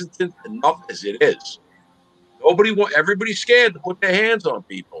hesitant enough as it is. Everybody's scared to put their hands on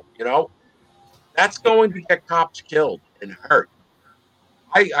people, you know? That's going to get cops killed and hurt.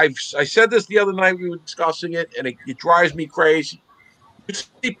 I said this the other night, we were discussing it, and it drives me crazy. You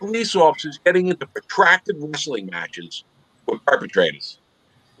see police officers getting into protracted wrestling matches with perpetrators,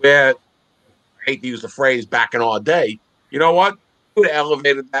 where, I hate to use the phrase back in our day, you know what? You would have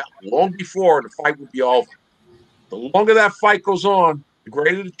elevated that long before the fight would be over. The longer that fight goes on, the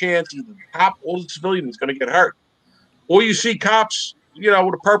greater the chance either the cop or the civilian is going to get hurt. Or you see cops, you know,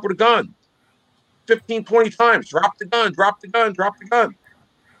 with a purple gun, 15, 20 times, drop the gun, drop the gun, drop the gun.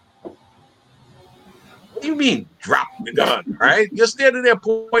 What do you mean, drop the gun, right? You're standing there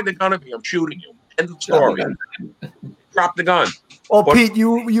pointing the gun at me, I'm shooting you. End of story. Drop the gun. Well, Pete,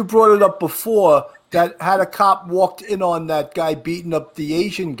 you brought it up before that had a cop walked in on that guy beating up the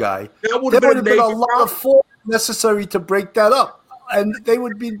Asian guy, That would there have would have been been a a major lot problem. of force necessary to break that up, and they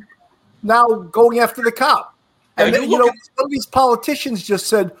would be now going after the cop. Now, And you you look know, at- some of these politicians just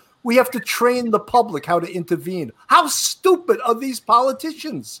said we have to train the public how to intervene. How stupid are these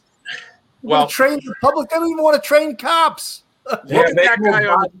politicians? Well, Train the public. They don't even want to train cops. Yeah, Look at they that will guy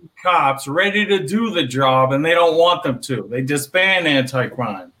on buy cops ready to do the job, and they don't want them to. They disband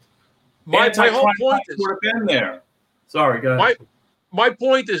anti-crime. my whole Anti-crime point cops is would have been there. Sorry, go ahead. my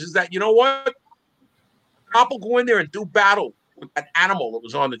point is that you know what? Cop will go in there and do battle with that animal that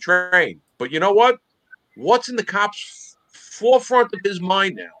was on the train. But you know what? What's in the cop's forefront of his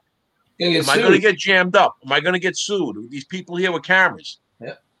mind now? Am I going to get jammed up? Am I going to get sued? These people here with cameras.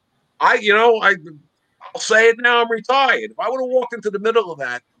 Yeah. I'll say it now. I'm retired. If I would have walked into the middle of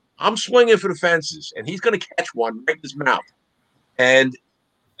that, I'm swinging for the fences, and he's going to catch one right in his mouth. And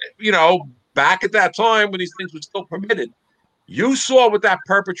you know, back at that time when these things were still permitted, you saw what that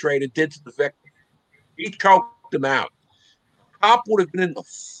perpetrator did to the victim. He choked him out. Cop would have been in the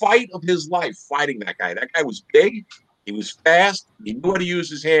fight of his life fighting that guy. That guy was big. He was fast. He knew how to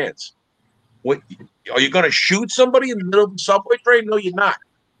use his hands. What are you going to shoot somebody in the middle of the subway train? No, you're not.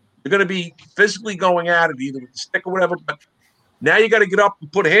 You're going to be physically going at it either with a stick or whatever. But now you got to get up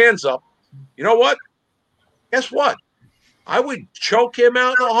and put hands up. You know what? Guess what? I would choke him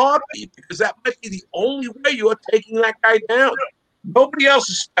out in a heartbeat because that might be the only way you are taking that guy down. Nobody else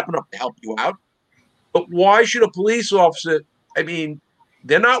is stepping up to help you out. But why should a police officer? I mean,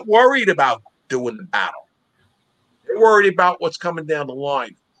 they're not worried about doing the battle. They're worried about what's coming down the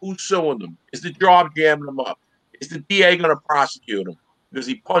line. Who's suing them? Is the job jamming them up? Is the DA going to prosecute him because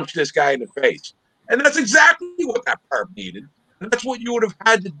he punched this guy in the face? And that's exactly what that perp needed. And that's what you would have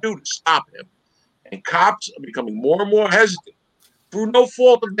had to do to stop him. And cops are becoming more and more hesitant through no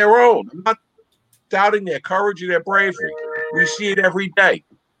fault of their own. I'm not doubting their courage or their bravery. We see it every day.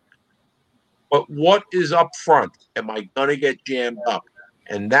 But what is up front? Am I going to get jammed up?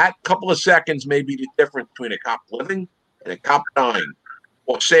 And that couple of seconds may be the difference between a cop living and a cop dying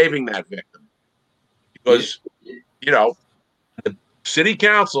or saving that victim. Because, you know, the city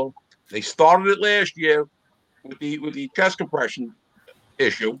council, they started it last year with the chest compression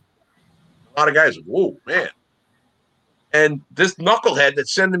issue. A lot of guys are, whoa, man. And this knucklehead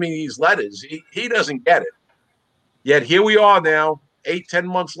that's sending me these letters, he doesn't get it. Yet here we are now, 8-10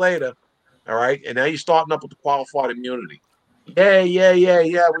 months later, all right? And now you're starting up with the qualified immunity. Yeah,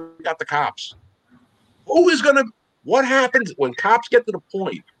 we got the cops. What happens when cops get to the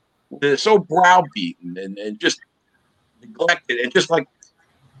point where they're so browbeaten and just neglected and just like,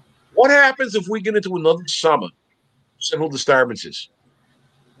 what happens if we get into another summer of civil disturbances?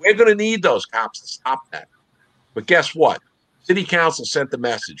 We're going to need those cops to stop that. But guess what? City council sent the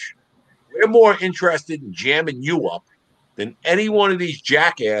message. We're more interested in jamming you up than any one of these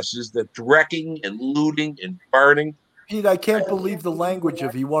jackasses that's wrecking and looting and burning. Pete, I can't believe the language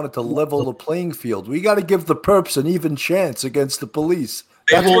if he wanted to level the playing field. We got to give the perps an even chance against the police.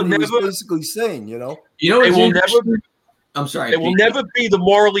 That's what he was basically saying, you know? I'm sorry. It will never be the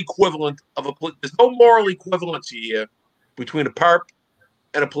moral equivalent of a police. There's no moral equivalency here between a perp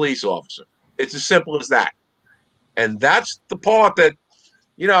and a police officer. It's as simple as that. And that's the part that,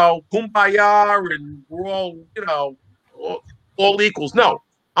 you know, kumbaya and we're all, you know, all equals. No,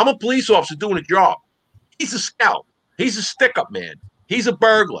 I'm a police officer doing a job. He's a scout. He's a stick-up man. He's a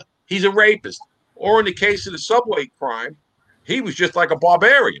burglar. He's a rapist. Or in the case of the subway crime, he was just like a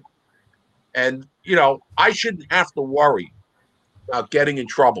barbarian. And, you know, I shouldn't have to worry about getting in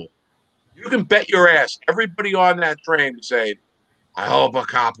trouble. You can bet your ass everybody on that train would say, I hope a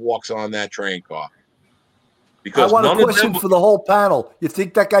cop walks on that train car. Because I want a question for the whole panel. You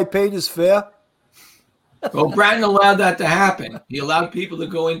think that guy paid his fare? Well, Bratton allowed that to happen. He allowed people to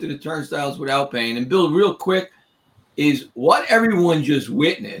go into the turnstiles without paying. And Bill, real quick, is what everyone just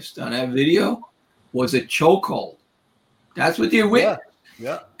witnessed on that video was a chokehold. That's what they witnessed.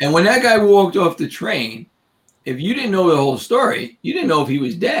 Yeah. And when that guy walked off the train, if you didn't know the whole story, you didn't know if he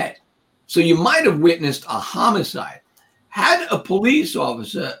was dead. So you might have witnessed a homicide. Had a police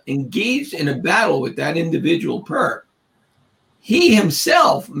officer engaged in a battle with that individual perp, he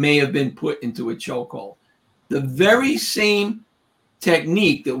himself may have been put into a chokehold. The very same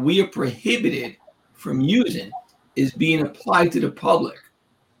technique that we are prohibited from using is being applied to the public.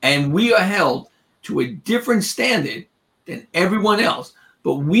 And we are held to a different standard than everyone else.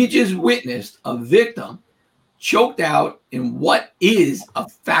 But we just witnessed a victim choked out in what is a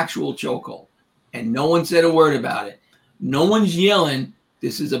factual chokehold. And no one said a word about it. No one's yelling,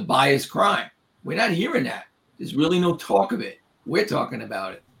 this is a biased crime. We're not hearing that. There's really no talk of it. We're talking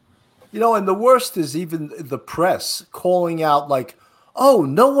about it. And the worst is even the press calling out like, oh,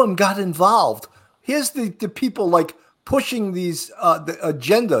 no one got involved. Here's the people like pushing these the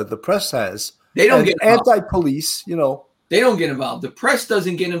agenda the press has. They don't get involved. Anti-police, They don't get involved. The press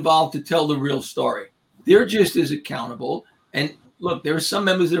doesn't get involved to tell the real story. They're just as accountable. And look, there are some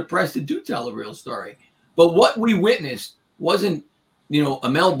members of the press that do tell the real story. But what we witnessed wasn't, a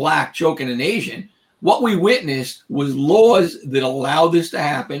Mel Black choking an Asian. What we witnessed was laws that allow this to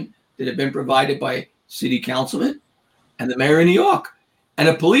happen that have been provided by city councilmen and the mayor of New York, and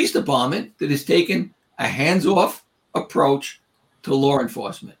a police department that has taken a hands-off approach to law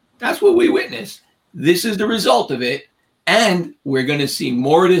enforcement. That's what we witnessed. This is the result of it, and we're going to see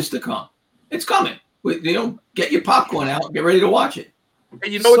more of this to come. It's coming. Get your popcorn out and get ready to watch it.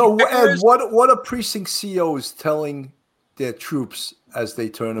 And so, Ed, what are precinct COs telling their troops as they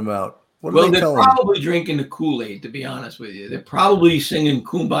turn them out? They're probably drinking the Kool-Aid, to be honest with you. They're probably singing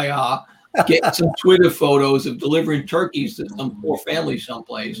Kumbaya, getting some Twitter photos of delivering turkeys to some poor family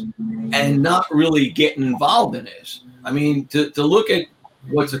someplace, and not really getting involved in this. I mean, to look at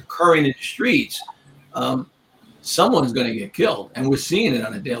what's occurring in the streets, someone's going to get killed, and we're seeing it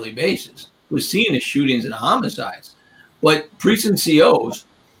on a daily basis. We're seeing the shootings and the homicides. But precinct COs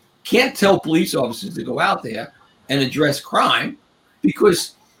can't tell police officers to go out there and address crime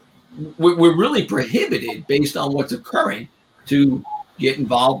because we're really prohibited based on what's occurring to get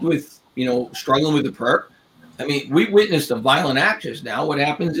involved with, struggling with the perp. I mean, we witnessed a violent act just now. What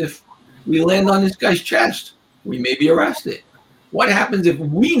happens if we land on this guy's chest? We may be arrested. What happens if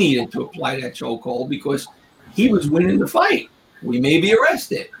we needed to apply that chokehold because he was winning the fight? We may be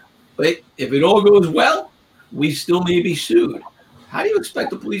arrested. But if it all goes well, we still may be sued. How do you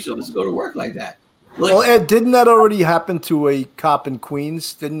expect a police officer to go to work like that? Well, Ed, didn't that already happen to a cop in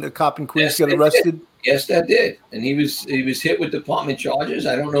Queens? Didn't a cop in Queens get arrested? Yes, that did. And he was hit with department charges.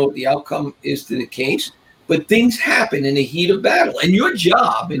 I don't know what the outcome is to the case, but things happen in the heat of battle. And your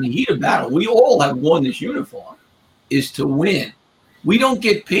job in the heat of battle, we all have worn this uniform, is to win. We don't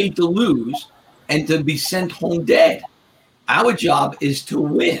get paid to lose and to be sent home dead. Our job is to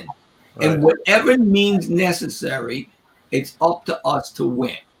win. Right. And whatever means necessary, it's up to us to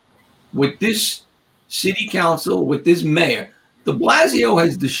win. With this city council, with this mayor, de Blasio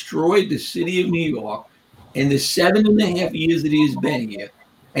has destroyed the city of New York in the 7.5 years that he has been here.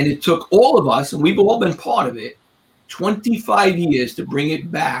 And it took all of us, and we've all been part of it, 25 years to bring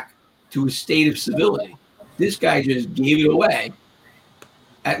it back to a state of civility. This guy just gave it away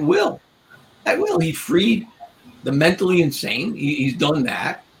at will. At will. He freed the mentally insane. He's done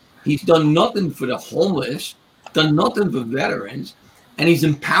that. He's done nothing for the homeless, done nothing for veterans, and he's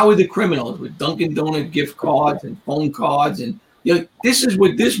empowered the criminals with Dunkin' Donut gift cards and phone cards. And this is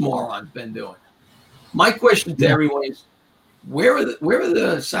what this moron's been doing. My question to everyone is, where are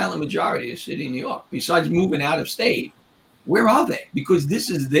the silent majority of the city of New York? Besides moving out of state, where are they? Because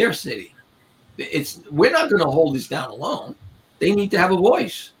this is their city. We're not going to hold this down alone. They need to have a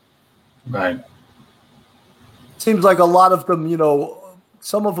voice. Right. Seems like a lot of them,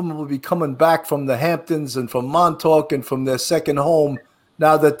 some of them will be coming back from the Hamptons and from Montauk and from their second home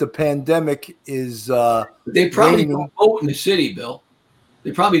now that the pandemic is they probably don't vote in the city, Bill.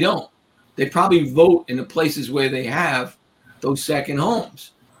 They probably don't. They probably vote in the places where they have those second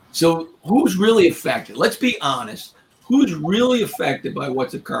homes. So who's really affected? Let's be honest. Who's really affected by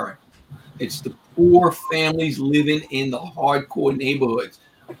what's occurring? It's the poor families living in the hardcore neighborhoods,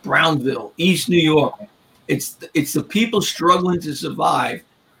 Brownsville, East New York. It's the people struggling to survive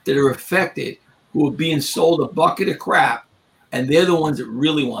that are affected, who are being sold a bucket of crap, and they're the ones that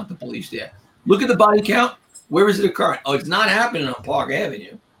really want the police there. Look at the body count. Where is it occurring? Oh, it's not happening on Park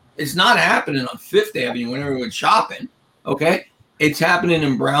Avenue. It's not happening on Fifth Avenue when everyone's shopping, okay? It's happening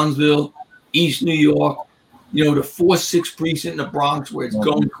in Brownsville, East New York, the 4-6 precinct in the Bronx where it's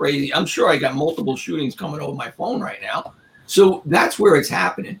going crazy. I'm sure I got multiple shootings coming over my phone right now. So that's where it's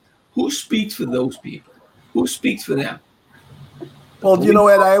happening. Who speaks for those people? Who speaks for them? Well,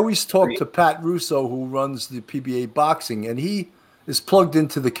 Ed, I always talk to Pat Russo, who runs the PBA Boxing, and he is plugged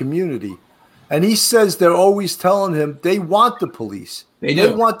into the community. And he says they're always telling him they want the police.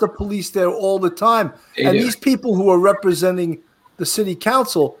 They want the police there all the time. These people who are representing the city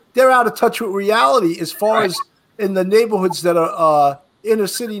council, they're out of touch with reality as far as in the neighborhoods that are inner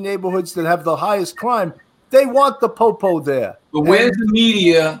city neighborhoods that have the highest crime. They want the popo there. But where's the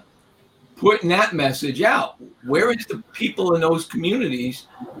media putting that message out? Where is the people in those communities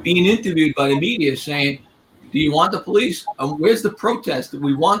being interviewed by the media saying, do you want the police? Where's the protest that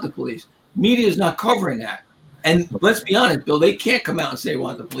we want the police? Media is not covering that. And let's be honest, Bill, they can't come out and say they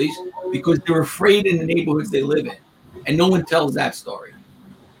want the police because they're afraid in the neighborhoods they live in. And no one tells that story.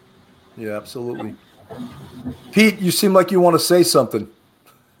 Yeah, absolutely. Pete, you seem like you want to say something.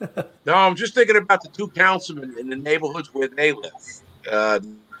 No, I'm just thinking about the two councilmen in the neighborhoods where they live.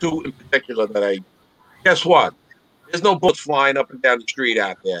 Two in particular guess what? There's no bullets flying up and down the street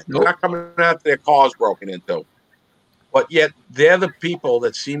out there. They're not coming out their cars broken into. But yet they're the people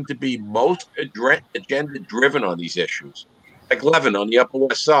that seem to be most agenda driven on these issues. Like Levin on the Upper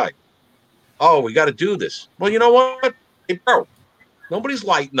West Side. Oh, we got to do this. Well, you know what? Hey, bro, nobody's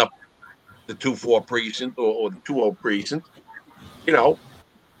lighting up the 2-4 precinct or the 2-0 precinct. You know,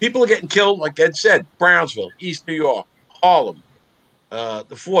 people are getting killed, like Ed said, Brownsville, East New York, Harlem, the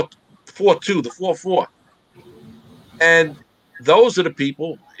 4-2, the 4-4. And those are the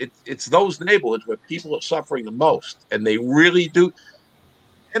people, it's those neighborhoods where people are suffering the most. And they really do.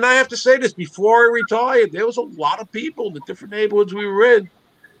 And I have to say this, before I retired, there was a lot of people in the different neighborhoods we were in.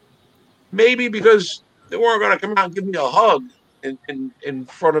 Maybe because they weren't going to come out and give me a hug in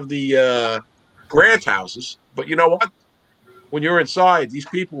front of the Grant houses. But you know what? When you're inside, these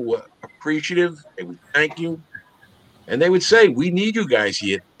people were appreciative. They would thank you. And they would say, we need you guys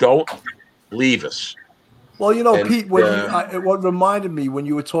here. Don't leave us. Well, you know, Pete, what reminded me when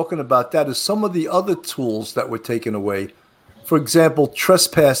you were talking about that is some of the other tools that were taken away. For example,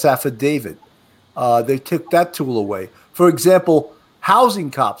 trespass affidavit. They took that tool away. For example, housing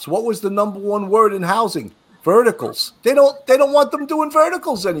cops. What was the number one word in housing? Verticals. They don't want them doing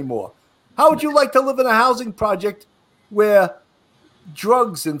verticals anymore. How would you like to live in a housing project where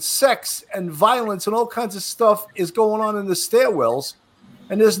drugs and sex and violence and all kinds of stuff is going on in the stairwells,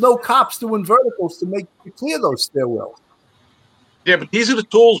 and there's no cops doing verticals to clear those stairwells? Yeah, but these are the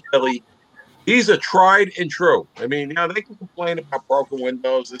tools, Billy. These are tried and true. I mean, they can complain about broken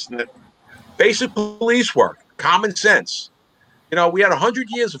windows, this and that. Basic police work, common sense. We had 100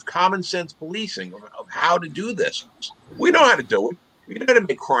 years of common sense policing of how to do this. We know how to do it. We know how to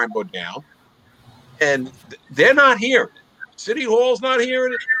make crime go down. And they're not hearing it. City Hall's not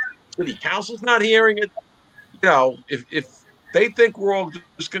hearing it. City Council's not hearing it. If they think we're all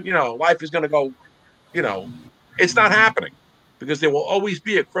just going to, life is going to go, it's not happening because there will always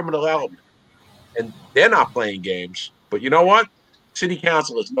be a criminal element. And they're not playing games. But you know what? City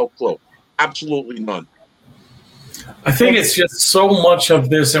Council has no clue. Absolutely none. I think it's just so much of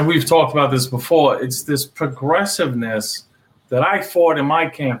this, and we've talked about this before, it's this progressiveness that I fought in my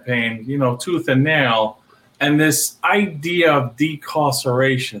campaign, tooth and nail, and this idea of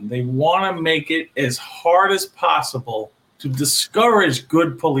decarceration. They want to make it as hard as possible to discourage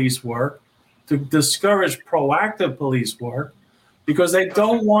good police work, to discourage proactive police work, because they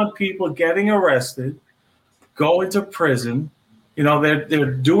don't want people getting arrested, going to prison.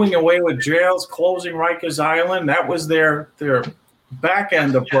 They're doing away with jails, closing Rikers Island. That was their back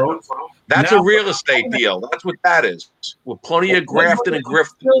end approach. That's a real estate deal. That's what that is. With plenty of grafting and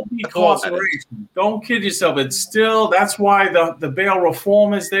grifting. Don't kid yourself. It's still, that's why the bail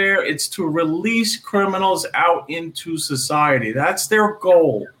reform is there. It's to release criminals out into society. That's their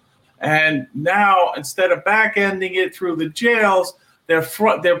goal. And now, instead of back ending it through the jails, they're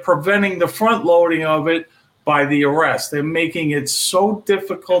preventing the front loading of it by the arrest. They're making it so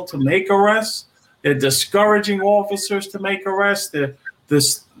difficult to make arrests. They're discouraging officers to make arrests.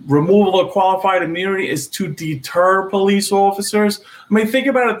 This removal of qualified immunity is to deter police officers. I mean, think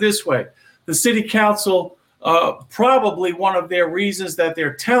about it this way. The city council, probably one of their reasons that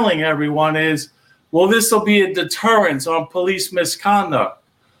they're telling everyone is, well, this will be a deterrence on police misconduct.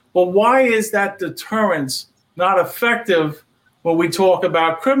 Well, why is that deterrence not effective when we talk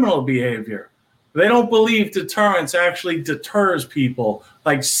about criminal behavior? They don't believe deterrence actually deters people,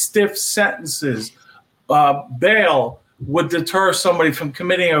 like stiff sentences. Bail would deter somebody from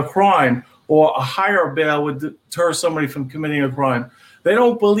committing a crime, or a higher bail would deter somebody from committing a crime. They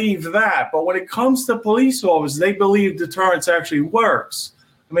don't believe that. But when it comes to police officers, they believe deterrence actually works.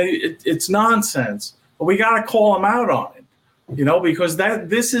 I mean, it's nonsense. But we got to call them out on it, because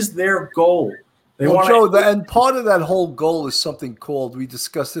this is their goal. And part of that whole goal is something called, we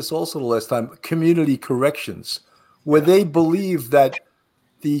discussed this also the last time, community corrections, where they believe that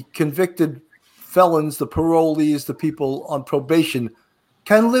the convicted felons, the parolees, the people on probation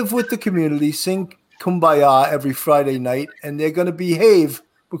can live with the community, sing Kumbaya every Friday night, and they're going to behave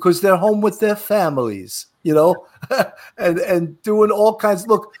because they're home with their families, and doing all kinds.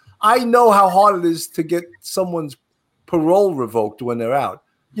 Look, I know how hard it is to get someone's parole revoked when they're out.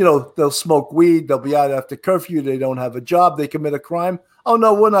 They'll smoke weed. They'll be out after curfew. They don't have a job. They commit a crime. Oh,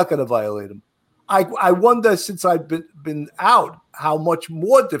 no, we're not going to violate them. I wonder, since I've been out, how much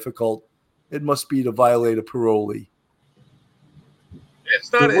more difficult it must be to violate a parolee.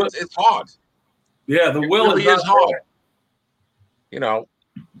 It's not. It's hard. Yeah, the will really is hard.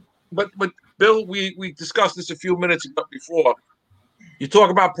 but Bill, we discussed this a few minutes ago before. You talk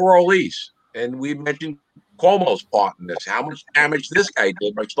about parolees, and we mentioned Cuomo's part in this. How much damage this guy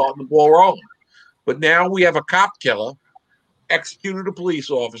did by starting the ball rolling. But now we have a cop killer executed a police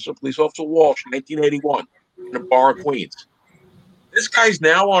officer Walsh, in 1981, in a bar in Queens. This guy's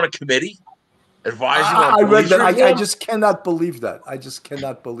now on a committee advising on I read police that. I reform. just cannot believe that. I just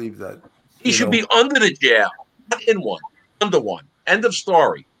cannot believe that. He should be under the jail, not in one, under one. End of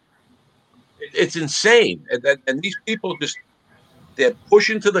story. It's insane. And these people they're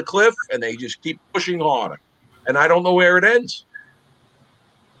pushing to the cliff, and they just keep pushing harder. And I don't know where it ends.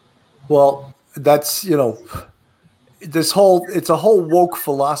 Well, that's, it's a whole woke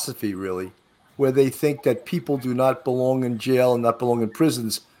philosophy, really, where they think that people do not belong in jail and not belong in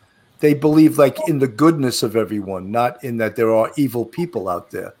prisons. They believe in the goodness of everyone, not in that there are evil people out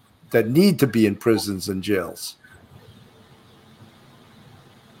there that need to be in prisons and jails.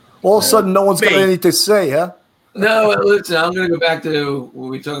 All of a sudden, no one's got anything to say, huh? No, listen, I'm going to go back to when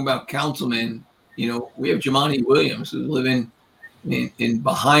we're talking about councilmen. We have Jumaane Williams, who's living in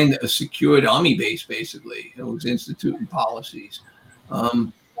behind a secured army base, basically, who's instituting policies.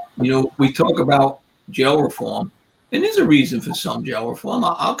 We talk about jail reform, and there's a reason for some jail reform.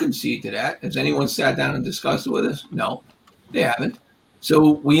 I'll concede to that. Has anyone sat down and discussed it with us? No, they haven't.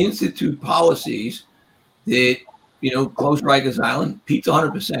 So we institute policies that, close Rikers Island. Pete's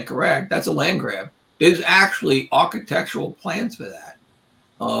 100% correct. That's a land grab. There's actually architectural plans for that,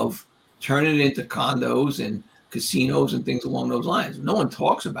 of turning it into condos and casinos and things along those lines. No one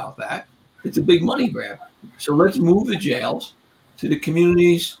talks about that. It's a big money grab. So let's move the jails to the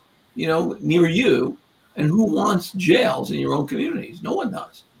communities, near you. And who wants jails in your own communities? No one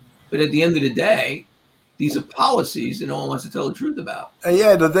does. But at the end of the day, these are policies that no one wants to tell the truth about.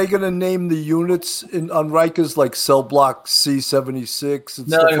 Yeah, are they going to name the units on Rikers like cell block C76 and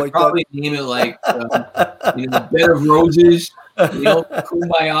stuff like probably that? Name it like Bed of Roses,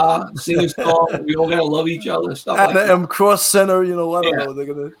 Kumbaya, sing a song. We all got to love each other, stuff like that. M Cross Center, I don't know.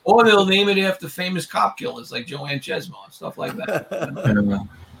 They're gonna, or they'll name it after famous cop killers like Joanne Chesma, stuff like that.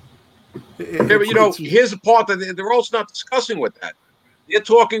 Yeah, but here's the part that they're also not discussing with that. They're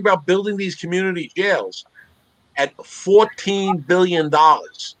talking about building these community jails at $14 billion,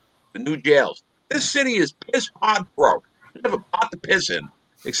 the new jails. This city is piss pot broke. They have a pot to piss in,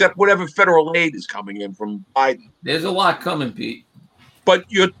 except whatever federal aid is coming in from Biden. There's a lot coming, Pete. But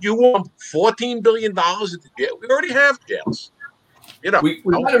you want $14 billion at the jail? We already have jails. We got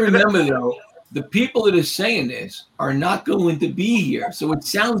to remember, though, the people that are saying this are not going to be here. So it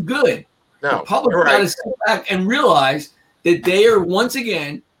sounds good. No, the public got to sit back and realize that they are once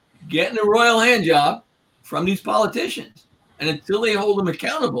again getting a royal hand job from these politicians. And until they hold them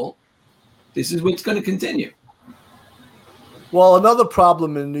accountable, this is what's going to continue. Well, another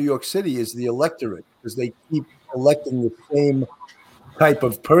problem in New York City is the electorate, because they keep electing the same type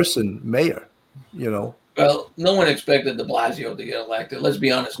of person mayor, Well, no one expected de Blasio to get elected. Let's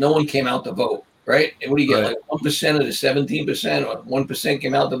be honest. No one came out to vote, right? And what do you get, like 1% of the 17%, or 1%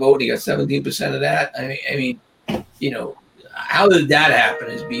 came out to vote and you got 17% of that? I mean, how did that happen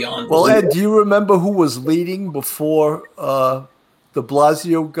is beyond. Well, Ed, do you remember who was leading before de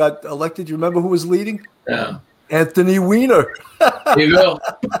Blasio got elected? Do you remember who was leading? No. Anthony Weiner. There you go.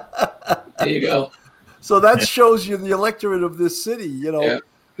 There you go. So that shows you the electorate of this city. Yeah,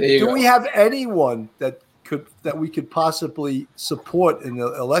 do we have anyone that we could possibly support in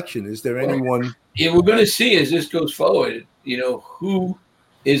the election? Is there anyone? Yeah, we're going to see as this goes forward, who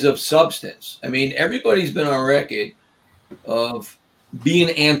is of substance. I mean, everybody's been on record of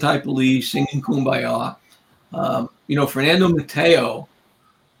being anti-police, singing Kumbaya. Fernando Mateo,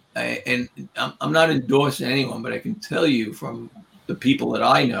 and I'm not endorsing anyone, but I can tell you from the people that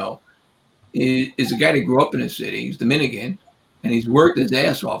I know, is a guy that grew up in the city. He's Dominican, and he's worked his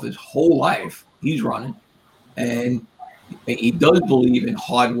ass off his whole life. He's running, and he does believe in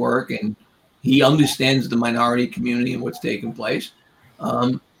hard work, and he understands the minority community and what's taking place.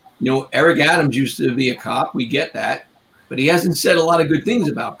 Eric Adams used to be a cop. We get that, but he hasn't said a lot of good things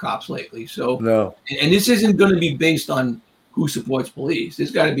about cops lately. So, no. And this isn't going to be based on who supports police.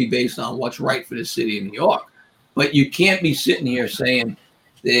 This got to be based on what's right for the city of New York. But you can't be sitting here saying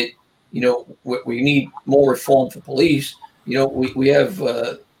that, we need more reform for police. We have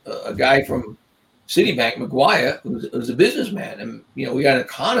a guy from Citibank, McGuire, who's a businessman, and we got an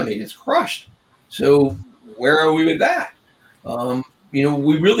economy that's crushed. So where are we with that?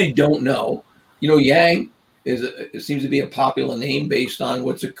 We really don't know. Yang it seems to be a popular name based on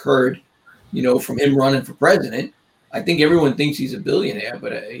what's occurred, from him running for president. I think everyone thinks he's a billionaire,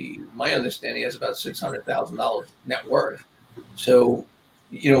 but my understanding he has about $600,000 net worth. So,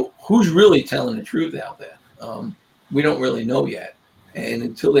 who's really telling the truth out there? We don't really know yet. And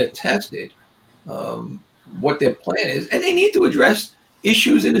until they're tested, what their plan is, and they need to address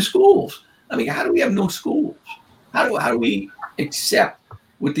issues in the schools. I mean, how do we have no schools? How do we accept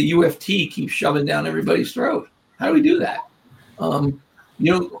what the UFT keeps shoving down everybody's throat? How do we do that?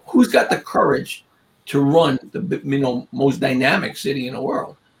 Who's got the courage to run the most dynamic city in the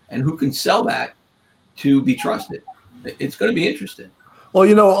world, and who can sell that to be trusted? It's going to be interesting.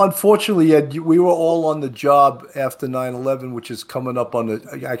 Well, unfortunately, Ed, we were all on the job after 9/11, which is coming up on the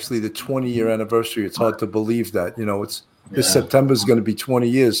 20-year anniversary. It's hard to believe that. This September is going to be 20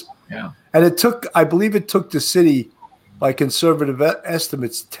 years. Yeah. And I believe it took the city, by conservative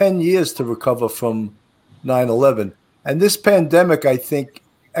estimates, 10 years to recover from 9/11. And this pandemic, I think,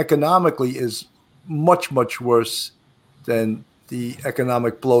 economically is much, much worse than the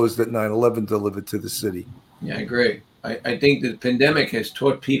economic blows that 9/11 delivered to the city. Yeah, I agree. I think the pandemic has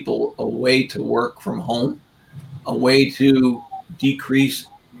taught people a way to work from home, a way to decrease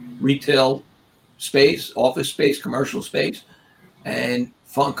retail space, office space, commercial space, and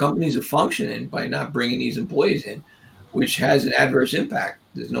companies are functioning by not bringing these employees in, which has an adverse impact.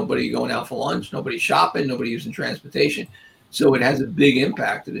 There's nobody going out for lunch, nobody shopping, nobody using transportation. So it has a big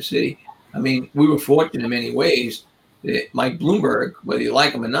impact to the city. I mean, we were fortunate in many ways that Mike Bloomberg, whether you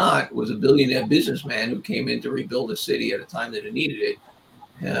like him or not, was a billionaire businessman who came in to rebuild a city at a time that it needed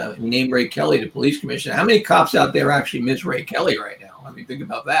it. He named Ray Kelly the police commissioner. How many cops out there actually miss Ray Kelly right now? I mean, think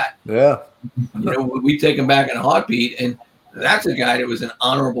about that. Yeah. We take him back in a heartbeat, and that's a guy that was an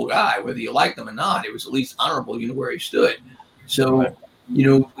honorable guy. Whether you liked him or not, it was at least honorable. You know where he stood. So,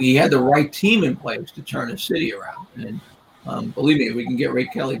 he had the right team in place to turn the city around. And believe me, if we can get Ray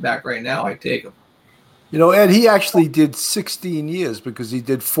Kelly back right now, I'd take him. Ed, he actually did 16 years because he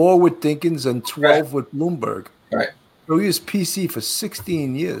did 4 with Dinkins and 12 with Bloomberg. Right. So he was PC for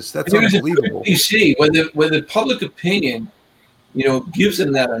 16 years. That's unbelievable. PC, whether public opinion, gives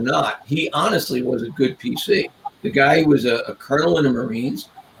him that or not, he honestly was a good PC. The guy was a colonel in the Marines,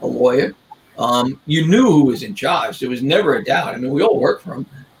 a lawyer. You knew who was in charge. There was never a doubt. I mean, we all worked for him.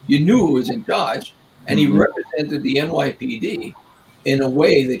 You knew who was in charge, and he represented the NYPD in a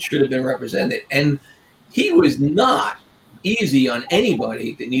way that should have been represented. And he was not easy on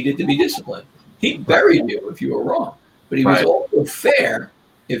anybody that needed to be disciplined. He buried you if you were wrong, but he was also fair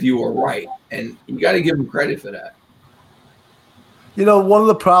if you were right. And you got to give him credit for that. One of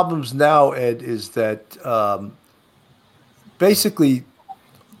the problems now, Ed, is that basically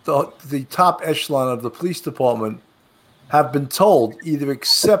the top echelon of the police department have been told either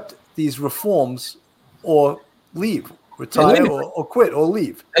accept these reforms or leave, retire or quit or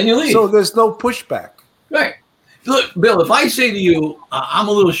leave. And you leave. So there's no pushback. Right. Look, Bill, if I say to you, I'm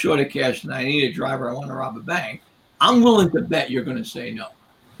a little short of cash and I need a driver, I want to rob a bank, I'm willing to bet you're going to say no.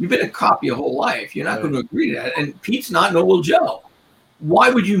 You've been a cop your whole life. You're not going to agree to that. And Pete's not Noble Joe. Why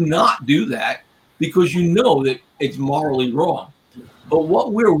would you not do that? Because you know that it's morally wrong. But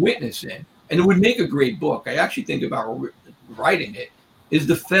what we're witnessing, and it would make a great book, I actually think about writing it, is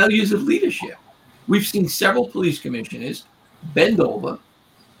the failures of leadership. We've seen several police commissioners bend over,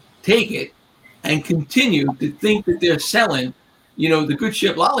 take it, and continue to think that they're selling, the good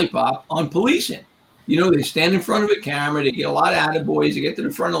ship lollipop on policing. They stand in front of a camera, they get a lot of attaboys, they get to the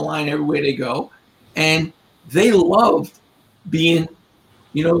front of the line everywhere they go, and they love being,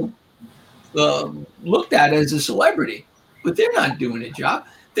 looked at as a celebrity, but they're not doing a job.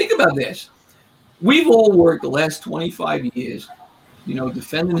 Think about this. We've all worked the last 25 years,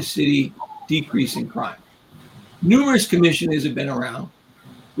 defending the city, decreasing crime. Numerous commissioners have been around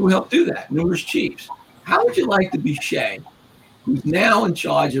who helped do that, numerous chiefs. How would you like to be Shea, who's now in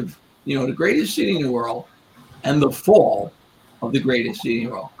charge of, the greatest city in the world and the fall of the greatest city in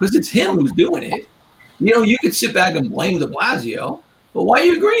the world? Because it's him who's doing it. You could sit back and blame de Blasio, but why are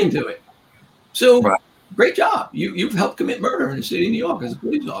you agreeing to it? So great job. You've helped commit murder in the city of New York as a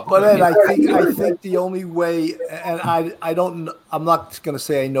police officer. But Ed, I think the only way, and I'm not going to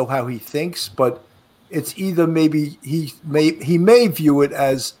say I know how he thinks, but it's either maybe he may view it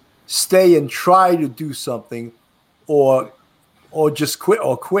as stay and try to do something, or just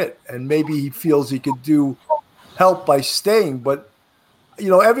quit. And maybe he feels he could do help by staying. But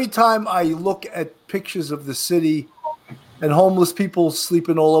every time I look at pictures of the city and homeless people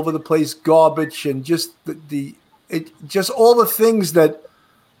sleeping all over the place, garbage, and just just all the things that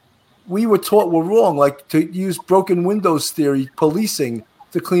we were taught were wrong, like to use broken windows theory, policing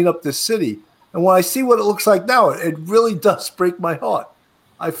to clean up the city. And when I see what it looks like now, it really does break my heart.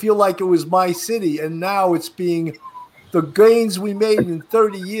 I feel like it was my city, and now it's the gains we made in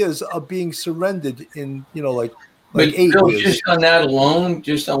 30 years are being surrendered in, But Like 8 Bill, years. just on that alone,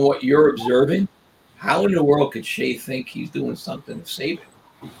 just on what you're observing, how in the world could Shea think he's doing something to save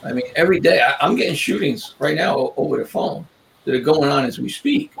it? I mean, every day I'm getting shootings right now over the phone that are going on as we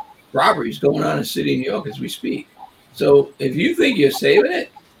speak. Robberies going on in the city of New York as we speak. So if you think you're saving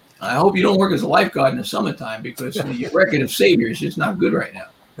it, I hope you don't work as a lifeguard in the summertime, because your record of savior is just not good right now.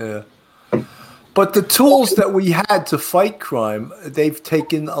 Yeah. But the tools that we had to fight crime, they've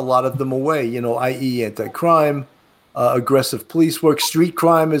taken a lot of them away, i.e. anti-crime, aggressive police work. Street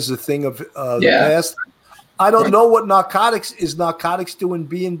crime is a thing of the past. I don't know what narcotics is. Narcotics doing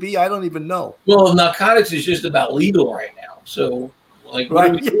B&B? I don't even know. Well, narcotics is just about legal right now. So,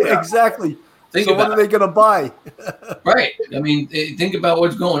 right? Yeah, exactly. So what are they going to buy? Right. I mean, think about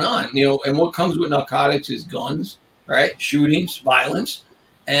what's going on, and what comes with narcotics is guns, right? Shootings, violence.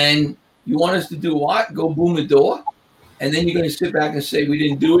 And you want us to do what? Go boom the door? And then you're going to sit back and say we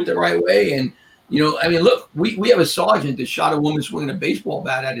didn't do it the right way? And, look, we have a sergeant that shot a woman swinging a baseball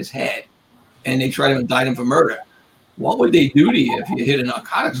bat at his head, and they tried to indict him for murder. What would they do to you if you hit a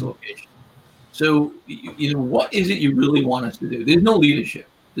narcotics location? So, what is it you really want us to do? There's no leadership.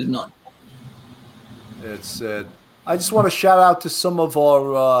 There's none. It's sad. I just want to shout out to some of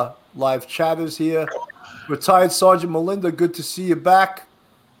our live chatters here. Retired Sergeant Melinda, good to see you back.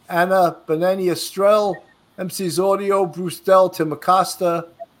 Anna Benani Estrell, MC's Audio, Bruce Dell, Tim Acosta,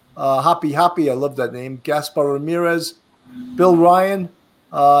 Hoppy, I love that name, Gaspar Ramirez, Bill Ryan,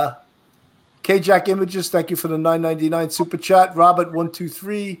 K-Jack Images, thank you for the $9.99 super chat.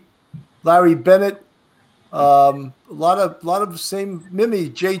 Robert123, Larry Bennett, a lot of same Mimi,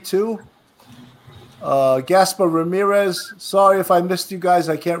 J2. Gaspar Ramirez. Sorry if I missed you guys.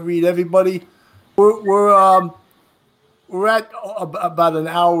 I can't read everybody. We're at about an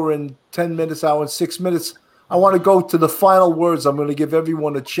hour and 10 minutes, hour and 6 minutes. I want to go to the final words. I'm going to give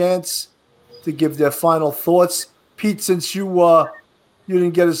everyone a chance to give their final thoughts. Pete, since you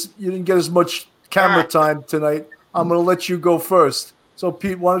didn't get as much camera time tonight, I'm going to let you go first. So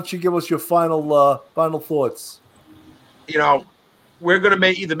Pete, why don't you give us your final thoughts? We're going to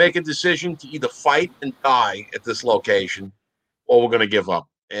either make a decision to either fight and die at this location, or we're going to give up.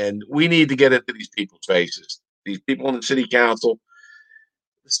 And we need to get into these people's faces. These people in the city council,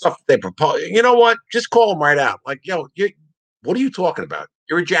 the stuff they propose. You know what? Just call them right out. Like, what are you talking about?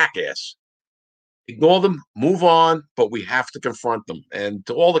 You're a jackass. Ignore them, move on, but we have to confront them. And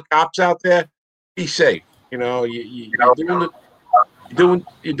to all the cops out there, be safe. You're doing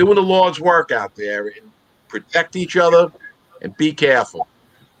the Lord's work out there. And protect each other. And be careful.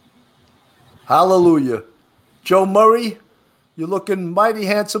 Hallelujah. Joe Murray, you're looking mighty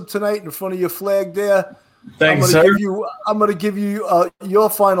handsome tonight in front of your flag there. Thanks, sir. I'm going to give you your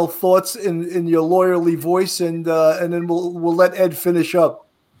final thoughts in your lawyerly voice, and then we'll let Ed finish up.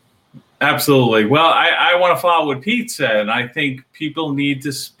 Absolutely. Well, I want to follow what Pete said. I think people need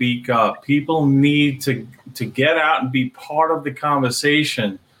to speak up. People need to get out and be part of the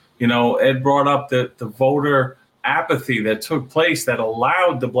conversation. Ed brought up the voter apathy that took place that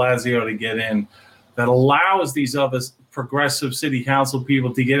allowed de Blasio to get in, that allows these other progressive city council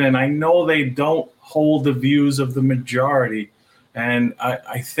people to get in. I know they don't hold the views of the majority, and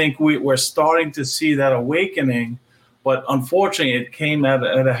I think we're starting to see that awakening, but unfortunately it came at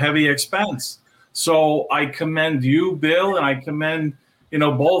a heavy expense. So I commend you, Bill, and I commend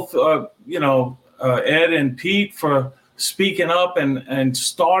both Ed and Pete for speaking up and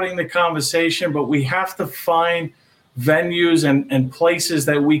starting the conversation, but we have to find venues and places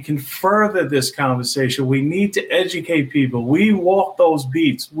that we can further this conversation. We need to educate people. We walked those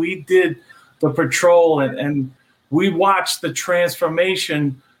beats. We did the patrol and we watched the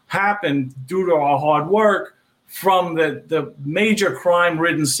transformation happen due to our hard work from the major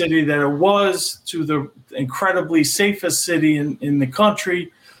crime-ridden city that it was to the incredibly safest city in the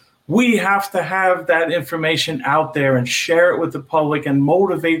country. We have to have that information out there and share it with the public and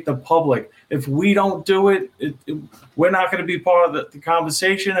motivate the public. If we don't do it, we're not going to be part of the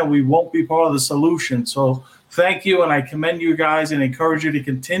conversation, and we won't be part of the solution. So thank you, and I commend you guys and encourage you to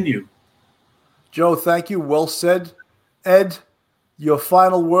continue. Joe, thank you. Well said. Ed, your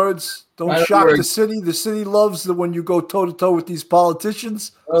final words. Don't shock the city. The city loves when you go toe-to-toe with these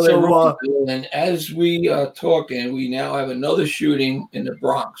politicians. Well, and as we talk, and we now have another shooting in the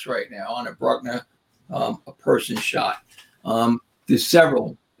Bronx right now on a Bruckner, a person shot. There's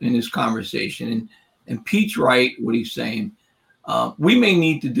several in this conversation. And Pete's right, what he's saying. We may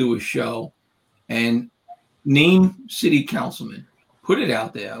need to do a show and name city councilmen. Put it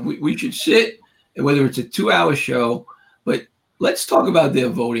out there. We should sit, whether it's a 2-hour show, but let's talk about their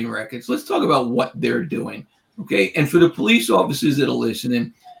voting records. Let's talk about what they're doing. Okay. And for the police officers that are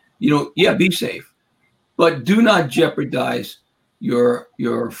listening, be safe. but do not jeopardize your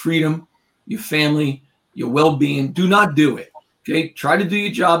freedom, your family, your well-being. Do not do it. Okay, try to do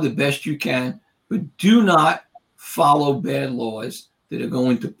your job the best you can, but do not follow bad laws that are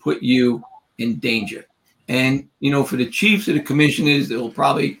going to put you in danger. And, for the chiefs or the commissioners, they'll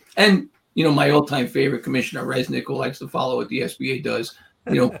probably, and, my all-time favorite commissioner, Resnick, who likes to follow what the SBA does,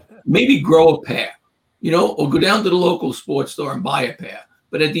 maybe grow a pair, or go down to the local sports store and buy a pair.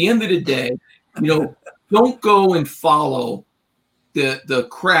 But at the end of the day, don't go and follow the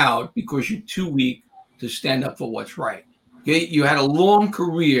crowd because you're too weak to stand up for what's right. Okay, you had a long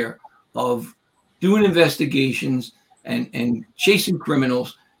career of doing investigations and chasing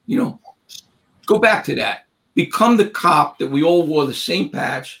criminals. Go back to that. Become the cop that we all wore the same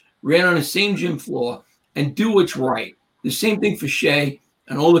patch, ran on the same gym floor, and do what's right. The same thing for Shea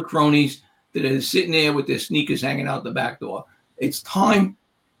and all the cronies that are sitting there with their sneakers hanging out the back door. It's time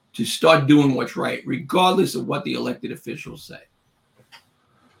to start doing what's right, regardless of what the elected officials say.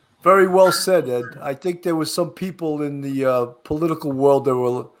 Very well said, Ed. I think there was some people in the political world that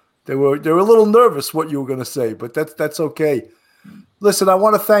were a little nervous what you were going to say, but that's okay. Listen, I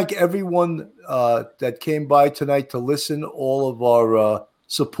want to thank everyone that came by tonight to listen, all of our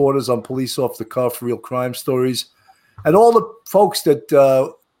supporters on Police Off the Cuff, Real Crime Stories, and all the folks that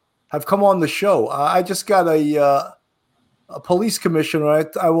have come on the show. I just got a police commissioner,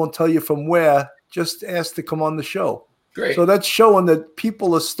 I won't tell you from where, just asked to come on the show. Great. So that's showing that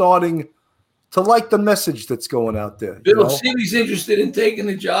people are starting to like the message that's going out there. Bill, see if he's interested in taking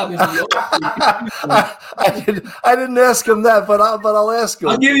the job in New York. I didn't ask him that, but I'll ask him.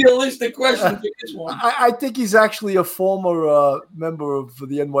 I'll give you a list of questions for this one. I think he's actually a former member of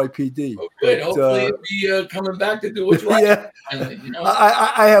the NYPD. Oh, good. Hopefully he'll be coming back to do what's right. Yeah.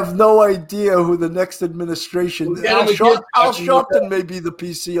 I have no idea who the next administration. Al Sharpton may be the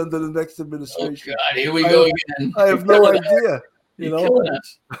PC under the next administration. Oh God, here we go again. I have no idea.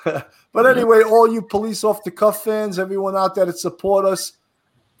 But anyway, all you Police Off the Cuff fans, everyone out there that support us,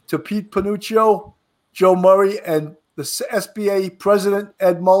 to Pete Panuccio, Joe Murray, and the SBA president,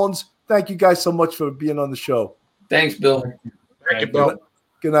 Ed Mullins, thank you guys so much for being on the show. Thanks, Bill. Thank you, Bill.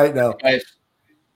 Good night now. Guys.